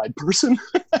terrified person.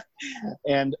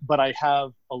 But I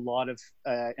have a lot of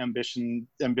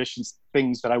ambitious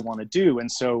things that I want to do.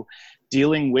 And so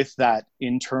dealing with that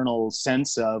internal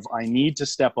sense of, I need to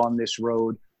step on this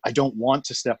road. I don't want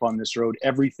to step on this road.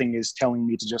 Everything is telling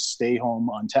me to just stay home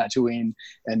on Tatooine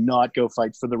and not go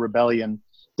fight for the rebellion.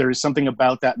 There is something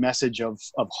about that message of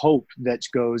hope that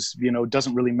goes,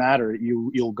 doesn't really matter.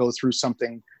 You'll go through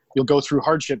something, you'll go through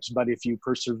hardships, but if you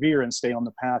persevere and stay on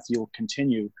the path, you'll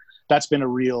continue. That's been a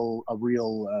real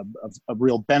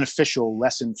beneficial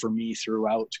lesson for me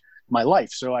throughout my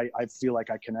life. So I feel like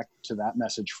I connect to that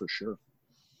message for sure.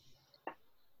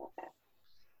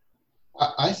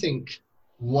 I think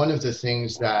one of the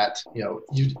things that,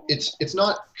 it's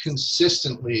not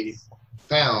consistently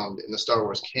found in the Star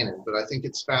Wars canon, but I think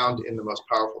it's found in the most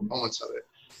powerful moments of it,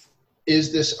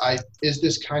 is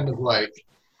this kind of like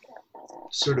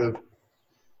sort of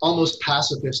almost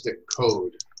pacifistic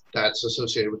code that's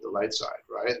associated with the light side,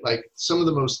 right? Like some of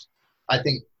the most, I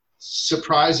think,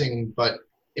 surprising but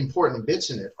important bits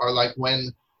in it are like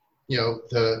when,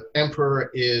 the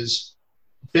Emperor is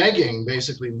begging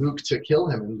basically Luke to kill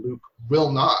him, and Luke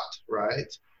will not,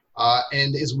 right?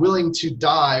 And is willing to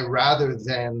die rather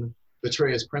than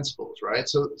betray his principles, right?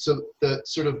 So the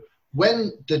sort of,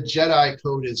 when the Jedi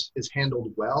code is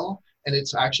handled well, and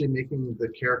it's actually making the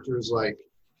characters like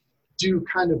do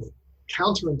kind of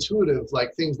counterintuitive,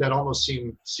 like things that almost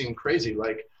seem crazy,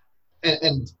 like,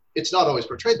 and it's not always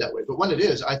portrayed that way, but when it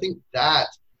is, I think that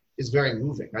is very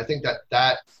moving. I think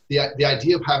that the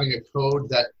idea of having a code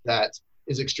that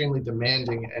is extremely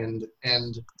demanding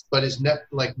and but is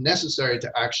necessary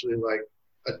to actually like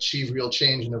achieve real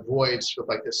change and avoid sort of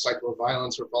like this cycle of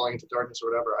violence or falling into darkness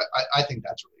or whatever. I think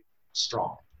that's really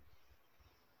strong.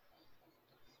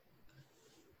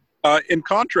 In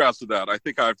contrast to that, I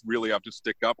think I really have to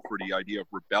stick up for the idea of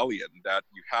rebellion, that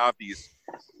you have these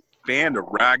band of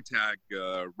ragtag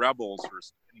rebels who are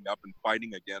standing up and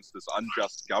fighting against this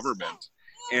unjust government,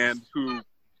 and who,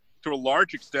 to a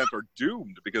large extent, are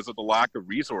doomed because of the lack of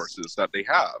resources that they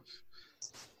have.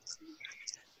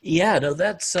 Yeah, no,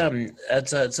 that's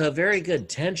it's a very good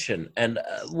tension, and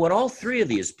what all three of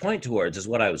these point towards is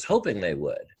what I was hoping they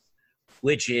would,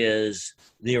 which is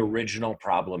the original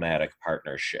problematic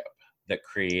partnership that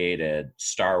created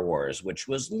Star Wars, which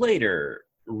was later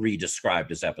redescribed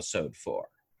as Episode 4,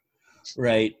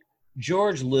 right?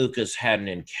 George Lucas had an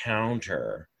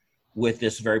encounter with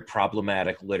this very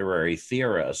problematic literary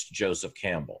theorist, Joseph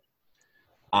Campbell.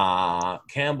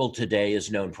 Campbell today is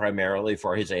known primarily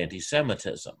for his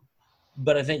anti-Semitism,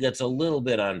 but I think that's a little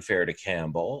bit unfair to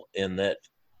Campbell in that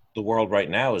the world right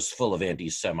now is full of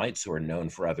anti-Semites who are known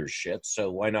for other shit,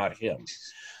 so why not him?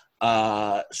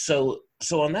 So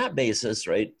on that basis,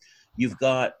 right, you've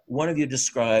got, one of you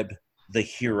described the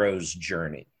hero's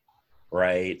journey,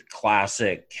 right?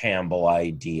 Classic Campbell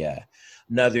idea.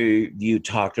 Another, you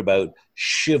talked about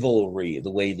chivalry, the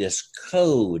way this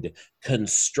code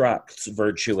constructs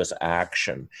virtuous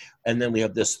action. And then we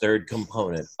have this third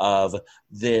component of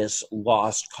this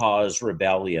lost cause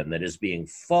rebellion that is being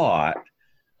fought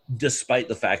despite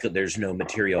the fact that there's no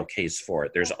material case for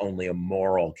it. There's only a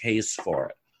moral case for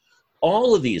it.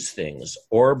 All of these things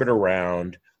orbit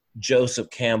around Joseph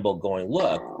Campbell going,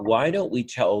 look, why don't we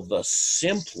tell the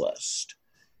simplest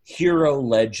hero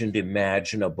legend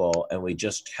imaginable, and we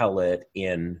just tell it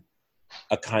in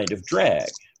a kind of drag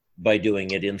by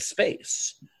doing it in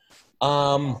space.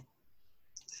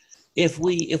 If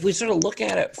we sort of look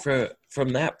at it from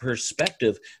that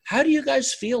perspective, how do you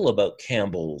guys feel about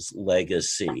Campbell's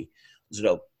legacy?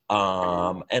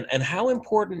 And how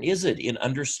important is it in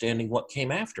understanding what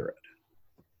came after it?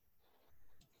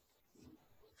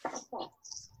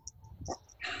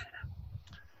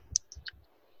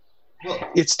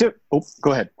 Well,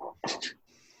 go ahead.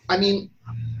 I mean,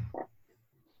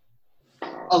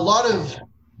 a lot of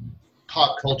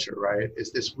pop culture, right,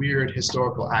 is this weird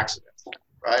historical accident,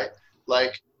 right?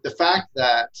 Like the fact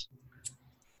that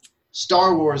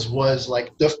Star Wars was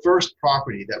like the first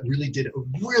property that really did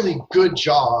a really good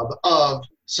job of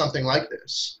something like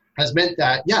this has meant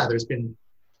that, yeah, there's been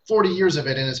 40 years of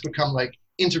it and it's become like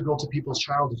integral to people's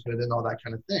childhood and all that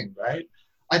kind of thing, right?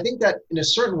 I think that in a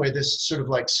certain way, this sort of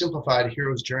like simplified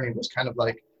hero's journey was kind of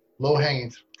like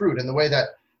low-hanging fruit, in the way that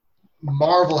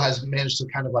Marvel has managed to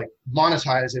kind of like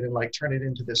monetize it and like turn it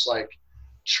into this like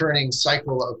churning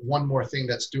cycle of one more thing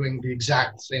that's doing the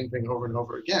exact same thing over and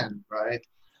over again, right?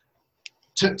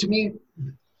 To me,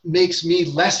 makes me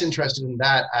less interested in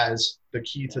that as the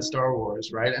key to Star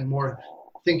Wars, right? And more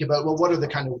think about, well, what are the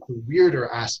kind of the weirder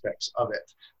aspects of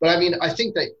it? But I mean, I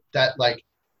think that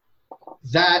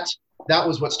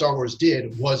was what Star Wars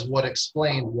did, was what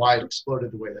explained why it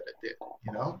exploded the way that it did,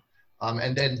 you know?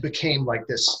 And then became like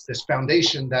this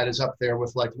foundation that is up there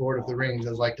with like Lord of the Rings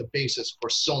as like the basis for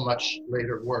so much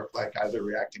later work, like either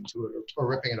reacting to it or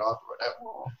ripping it off or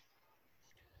whatever.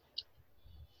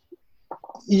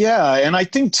 Yeah, and I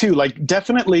think too, like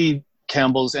definitely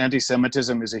Campbell's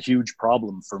anti-Semitism is a huge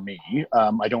problem for me.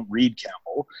 I don't read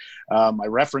Campbell. I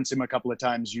reference him a couple of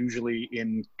times, usually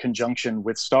in conjunction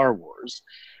with Star Wars.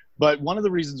 But one of the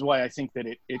reasons why I think that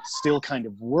it still kind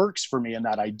of works for me, and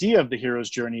that idea of the hero's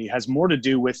journey has more to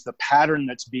do with the pattern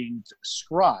that's being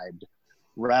described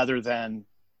rather than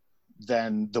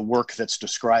the work that's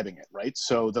describing it, right?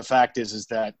 So the fact is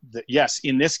that yes,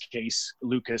 in this case,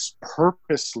 Lucas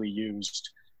purposely used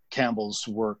Campbell's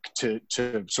work to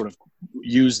sort of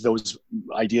use those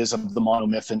ideas of the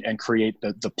monomyth and create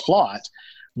the plot.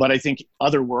 But I think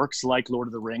other works like Lord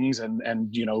of the Rings and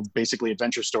you know, basically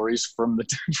adventure stories from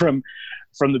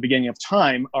the beginning of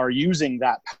time are using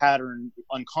that pattern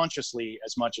unconsciously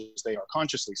as much as they are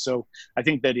consciously. So I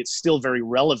think that it's still very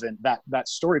relevant. That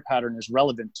story pattern is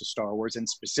relevant to Star Wars, and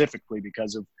specifically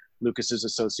because of Lucas's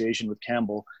association with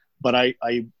Campbell. But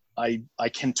I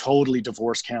can totally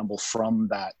divorce Campbell from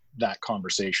that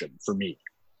conversation for me.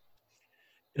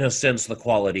 In a sense, the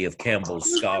quality of Campbell's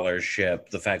scholarship,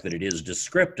 the fact that it is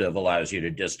descriptive, allows you to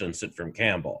distance it from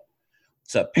Campbell.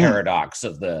 It's a paradox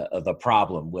of the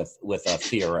problem with a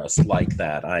theorist like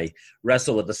that. I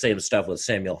wrestle with the same stuff with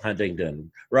Samuel Huntington.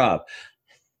 Rob?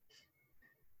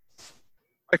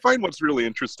 I find what's really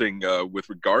interesting with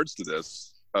regards to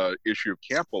this issue of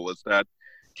Campbell is that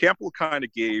Campbell kind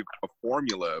of gave a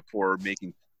formula for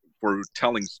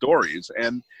telling stories,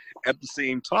 and at the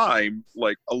same time,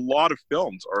 like a lot of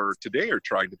films today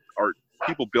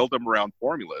people build them around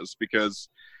formulas because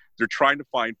they're trying to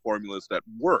find formulas that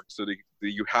work, so that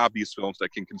you have these films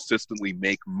that can consistently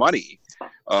make money.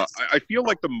 I feel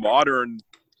like the modern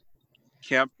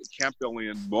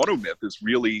Campbellian monomyth is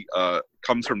really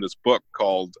comes from this book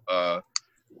called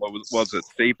what was it,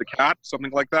 Save the Cat,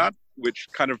 something like that, which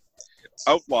kind of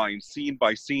outlines scene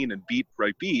by scene and beat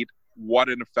by beat what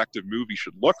an effective movie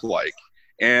should look like.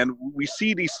 And we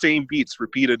see these same beats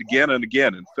repeated again and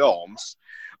again in films.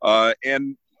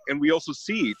 And we also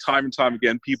see time and time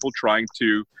again people trying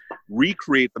to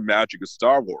recreate the magic of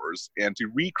Star Wars and to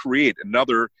recreate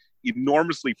another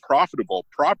enormously profitable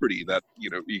property that, you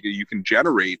know, you can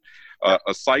generate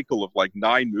a cycle of like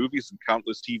 9 movies and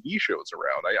countless TV shows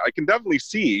around. I can definitely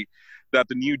see that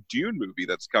the new Dune movie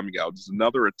that's coming out is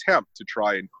another attempt to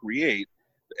try and create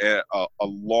a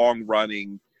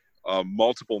long-running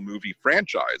multiple movie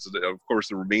franchise. Of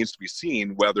course, it remains to be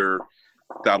seen whether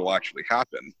that'll actually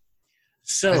happen.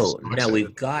 So now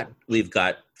we've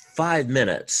got 5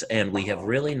 minutes, and we have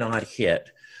really not hit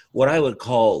what I would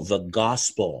call the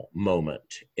gospel moment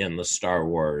in the Star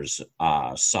Wars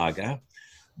saga,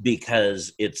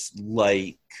 because it's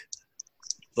like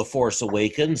The Force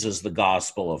Awakens is the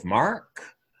Gospel of Mark.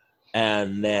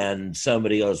 And then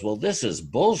somebody goes, well, this is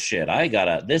bullshit.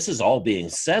 This is all being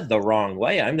said the wrong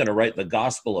way. I'm going to write the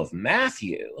Gospel of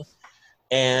Matthew.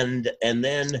 And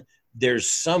then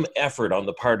there's some effort on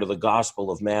the part of the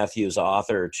Gospel of Matthew's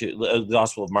author the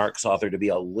Gospel of Mark's author to be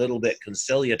a little bit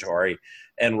conciliatory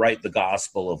and write the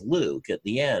Gospel of Luke at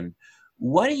the end.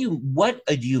 What do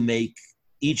you make,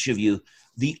 each of you,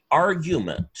 the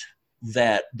argument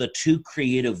that the two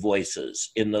creative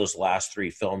voices in those last 3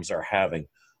 films are having?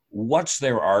 What's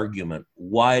their argument?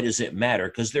 Why does it matter?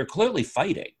 Because they're clearly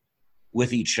fighting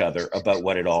with each other about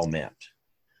what it all meant.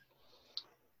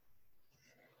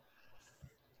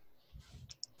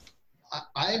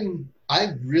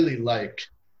 I really like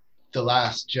The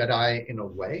Last Jedi in a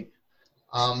way,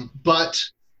 but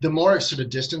the more sort of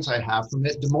distance I have from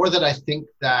it, the more that I think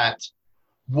that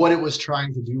what it was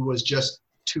trying to do was just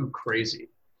too crazy,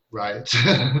 right?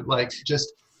 Like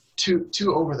just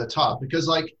too over the top, because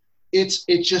like it's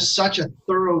just such a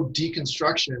thorough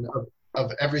deconstruction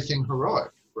of everything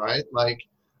heroic, right? Like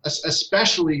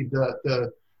especially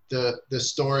the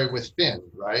story with Finn,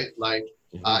 right? Like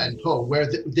and Poe, where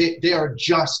they are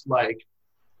just like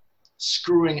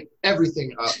screwing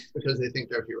everything up because they think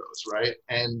they're heroes, right?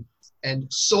 And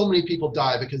so many people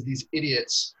die because these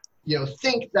idiots, you know,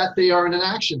 think that they are in an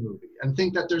action movie and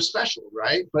think that they're special,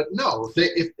 right? But no,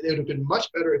 it would have been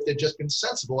much better if they'd just been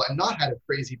sensible and not had a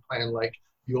crazy plan like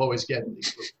you always get in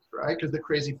these movies, right? Because the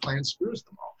crazy plan screws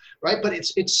them all, right? But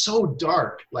it's so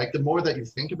dark. Like the more that you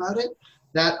think about it,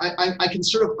 that I can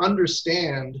sort of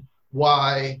understand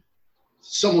why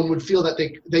someone would feel that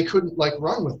they couldn't like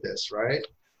run with this, right?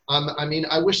 I mean,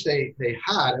 I wish they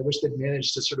had. I wish they'd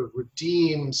managed to sort of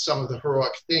redeem some of the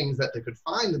heroic things that they could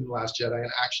find in The Last Jedi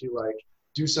and actually like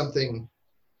do something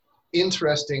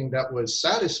interesting that was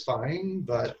satisfying,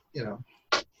 but you know.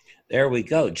 There we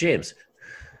go. James.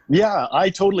 Yeah, I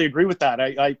totally agree with that.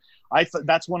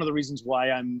 That's one of the reasons why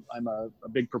I'm a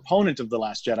big proponent of The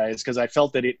Last Jedi, is because I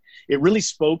felt that it really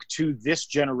spoke to this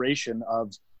generation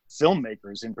of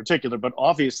filmmakers in particular, but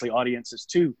obviously audiences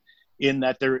too, in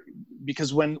that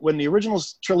because when the original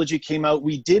trilogy came out,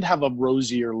 we did have a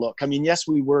rosier look. I mean, yes,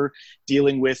 we were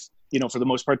dealing with, you know, for the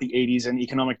most part, the 80s and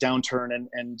economic downturn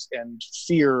and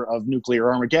fear of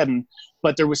nuclear Armageddon,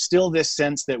 but there was still this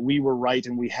sense that we were right,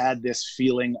 and we had this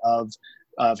feeling of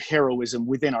heroism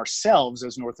within ourselves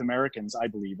as North Americans, I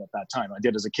believe, at that time. I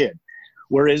did as a kid.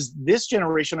 Whereas this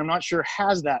generation, I'm not sure,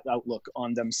 has that outlook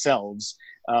on themselves,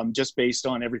 just based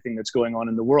on everything that's going on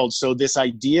in the world. So this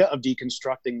idea of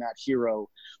deconstructing that hero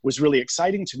was really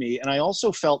exciting to me. And I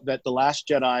also felt that The Last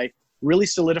Jedi really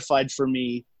solidified for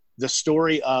me the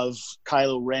story of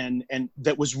Kylo Ren, and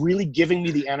that was really giving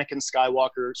me the Anakin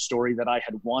Skywalker story that I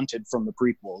had wanted from the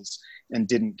prequels and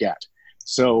didn't get.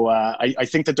 So I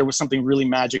think that there was something really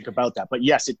magic about that. But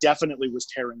yes, it definitely was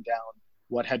tearing down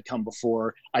what had come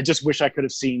before. I just wish I could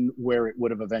have seen where it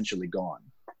would have eventually gone.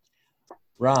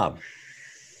 Rob.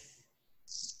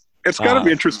 It's kind of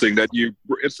interesting that you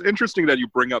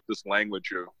bring up this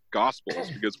language of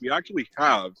Gospels, because we actually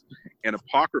have an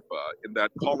apocrypha in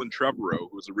that Colin Trevorrow, who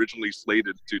was originally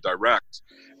slated to direct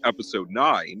Episode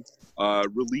 9,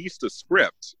 released a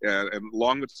script and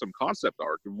along with some concept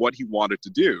art of what he wanted to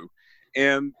do.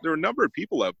 And there are a number of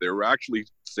people out there who actually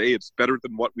say it's better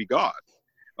than what we got.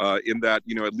 In that,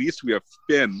 you know, at least we have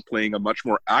Finn playing a much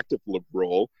more active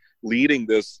role, leading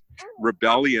this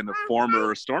rebellion of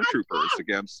former stormtroopers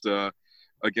against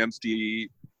the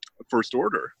First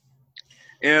Order.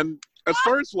 And as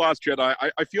far as The Last Jedi,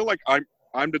 I feel like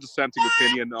I'm the dissenting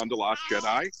opinion on The Last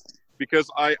Jedi, because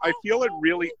I feel it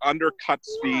really undercuts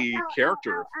the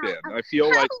character of Finn.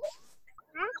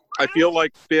 I feel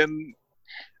like Finn,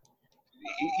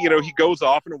 you know, he goes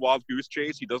off in a wild goose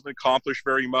chase. He doesn't accomplish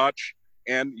very much.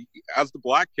 And as the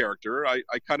Black character, I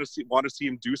kind of want to see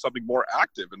him do something more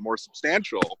active and more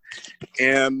substantial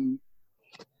and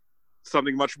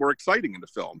something much more exciting in the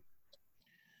film.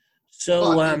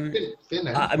 So,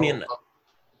 I mean,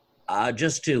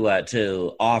 just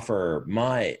to offer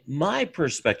my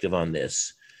perspective on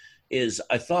this is,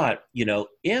 I thought, you know,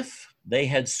 if they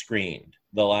had screened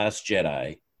The Last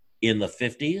Jedi in the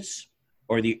 50s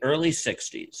or the early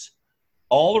 60s,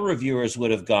 all the reviewers would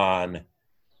have gone,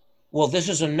 well, this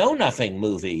is a know-nothing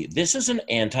movie. This is an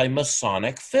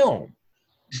anti-Masonic film.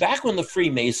 Back when the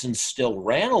Freemasons still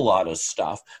ran a lot of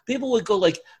stuff, people would go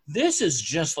like, this is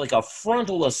just like a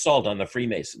frontal assault on the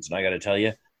Freemasons. And I got to tell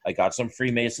you, I got some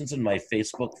Freemasons in my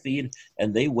Facebook feed,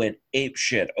 and they went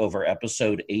apeshit over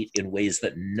Episode 8 in ways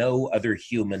that no other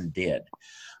human did.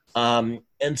 And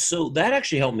so that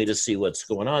actually helped me to see what's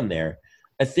going on there.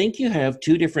 I think you have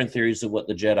two different theories of what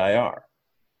the Jedi are.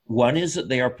 One is that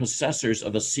they are possessors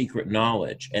of a secret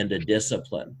knowledge and a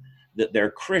discipline, that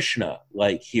they're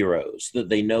Krishna-like heroes, that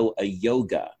they know a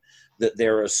yoga, that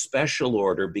they're a special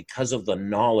order because of the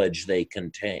knowledge they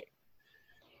contain.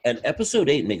 And Episode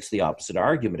 8 makes the opposite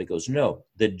argument. It goes, no,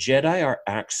 the Jedi are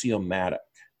axiomatic.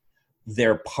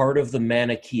 They're part of the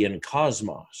Manichaean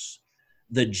cosmos.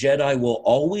 The Jedi will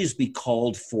always be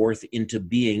called forth into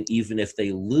being, even if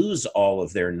they lose all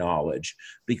of their knowledge,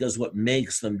 because what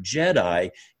makes them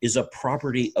Jedi is a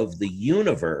property of the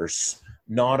universe,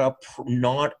 not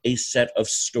a set of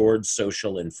stored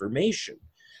social information.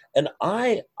 And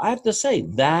I have to say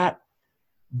that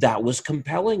was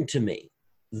compelling to me.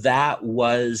 It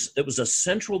was a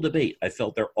central debate I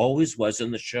felt there always was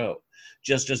in the show.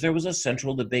 Just as there was a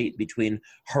central debate between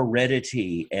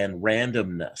heredity and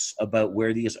randomness about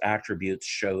where these attributes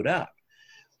showed up.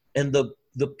 And the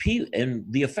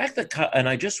effect that, and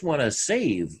I just want to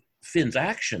save Finn's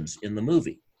actions in the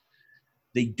movie.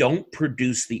 They don't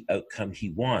produce the outcome he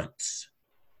wants.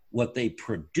 What they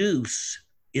produce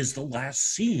is the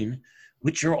last scene,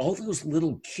 which are all those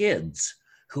little kids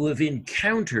who have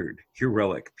encountered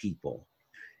heroic people.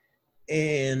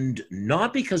 And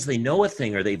not because they know a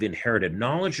thing or they've inherited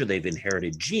knowledge or they've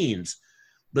inherited genes,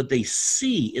 but they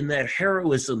see in that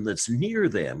heroism that's near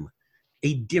them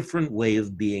a different way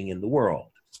of being in the world.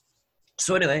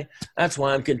 So anyway, that's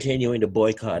why I'm continuing to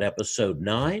boycott episode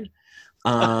 9.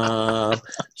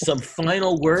 Some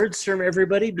final words from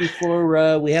everybody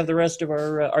before we have the rest of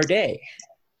our day.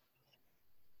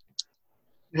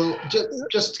 Well,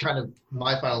 just kind of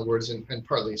my final words, and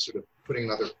partly sort of putting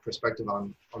another perspective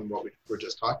on what we were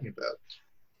just talking about.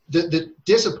 The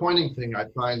disappointing thing I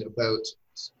find about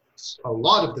a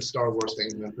lot of the Star Wars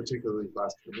things, and particularly the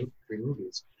last 3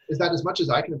 movies, is that as much as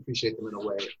I can appreciate them in a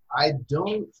way, I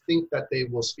don't think that they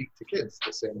will speak to kids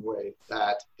the same way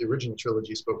that the original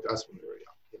trilogy spoke to us when we were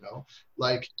young. You know,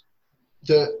 like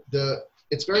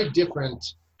it's very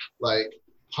different, like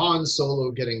Han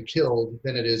Solo getting killed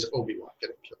than it is Obi-Wan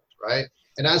getting killed, right?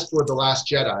 And as for The Last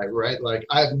Jedi, right, like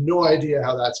I have no idea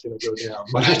how that's going to go down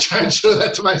when I try and show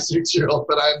that to my 6-year-old,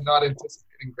 but I'm not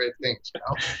anticipating great things, you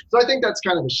know? So I think that's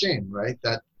kind of a shame, right?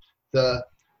 That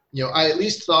I at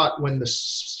least thought when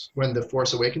The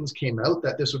Force Awakens came out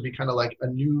that this would be kind of like a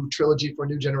new trilogy for a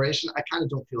new generation. I kind of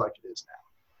don't feel like it is now.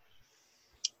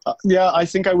 Yeah, I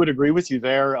think I would agree with you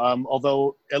there.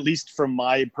 Although, at least from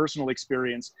my personal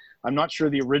experience, I'm not sure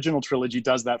the original trilogy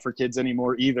does that for kids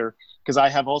anymore either. Because I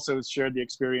have also shared the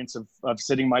experience of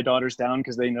sitting my daughters down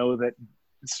because they know that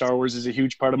Star Wars is a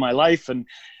huge part of my life and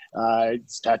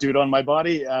it's tattooed on my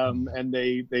body. And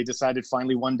they decided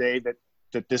finally one day that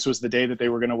this was the day that they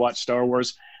were going to watch Star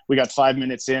Wars. We got 5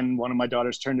 minutes in. One of my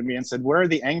daughters turned to me and said, "Where are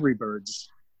the Angry Birds?"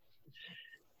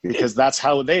 Because that's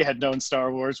how they had known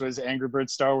Star Wars, was Angry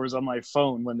Birds Star Wars on my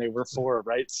phone when they were 4,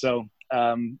 right? So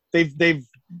they've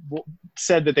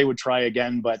said that they would try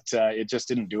again, but it just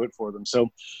didn't do it for them. So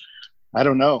I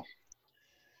don't know.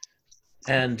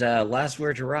 And last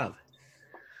word to Rob.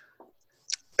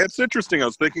 It's interesting. I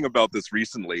was thinking about this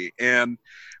recently, and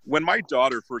when my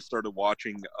daughter first started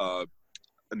watching A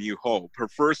New Hope, her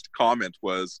first comment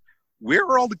was, "Where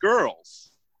are all the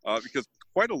girls?" Because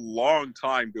quite a long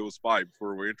time goes by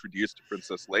before we're introduced to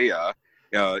Princess Leia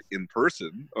in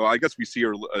person. I guess we see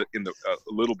her a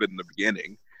little bit in the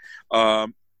beginning.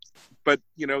 But,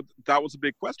 that was a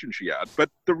big question she had. But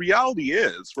the reality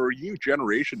is, for a new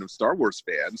generation of Star Wars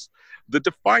fans, the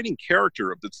defining character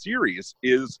of the series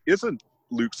isn't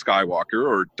Luke Skywalker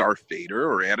or Darth Vader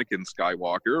or Anakin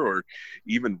Skywalker or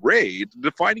even Rey. The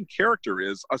defining character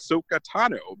is Ahsoka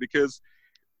Tano, because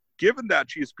given that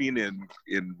she's been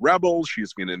in Rebels,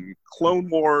 she's been in Clone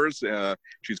Wars,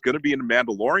 she's going to be in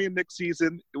Mandalorian next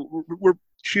season,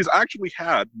 she's actually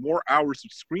had more hours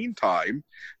of screen time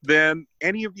than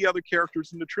any of the other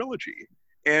characters in the trilogy.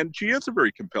 And she is a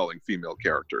very compelling female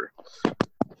character.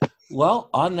 Well,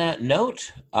 on that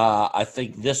note, I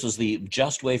think this was the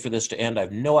just way for this to end. I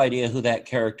have no idea who that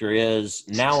character is.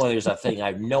 Now there's a thing I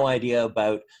have no idea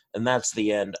about, and that's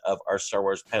the end of our Star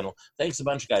Wars panel. Thanks a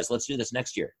bunch, guys. Let's do this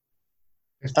next year.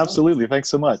 Absolutely. Thanks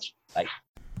so much. Bye.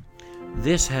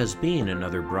 This has been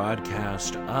another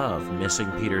broadcast of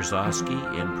Missing Peter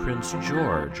Zosky in Prince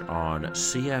George on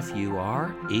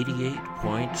CFUR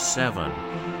 88.7,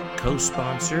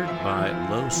 co-sponsored by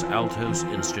Los Altos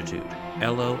Institute,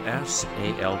 losaltos.ca.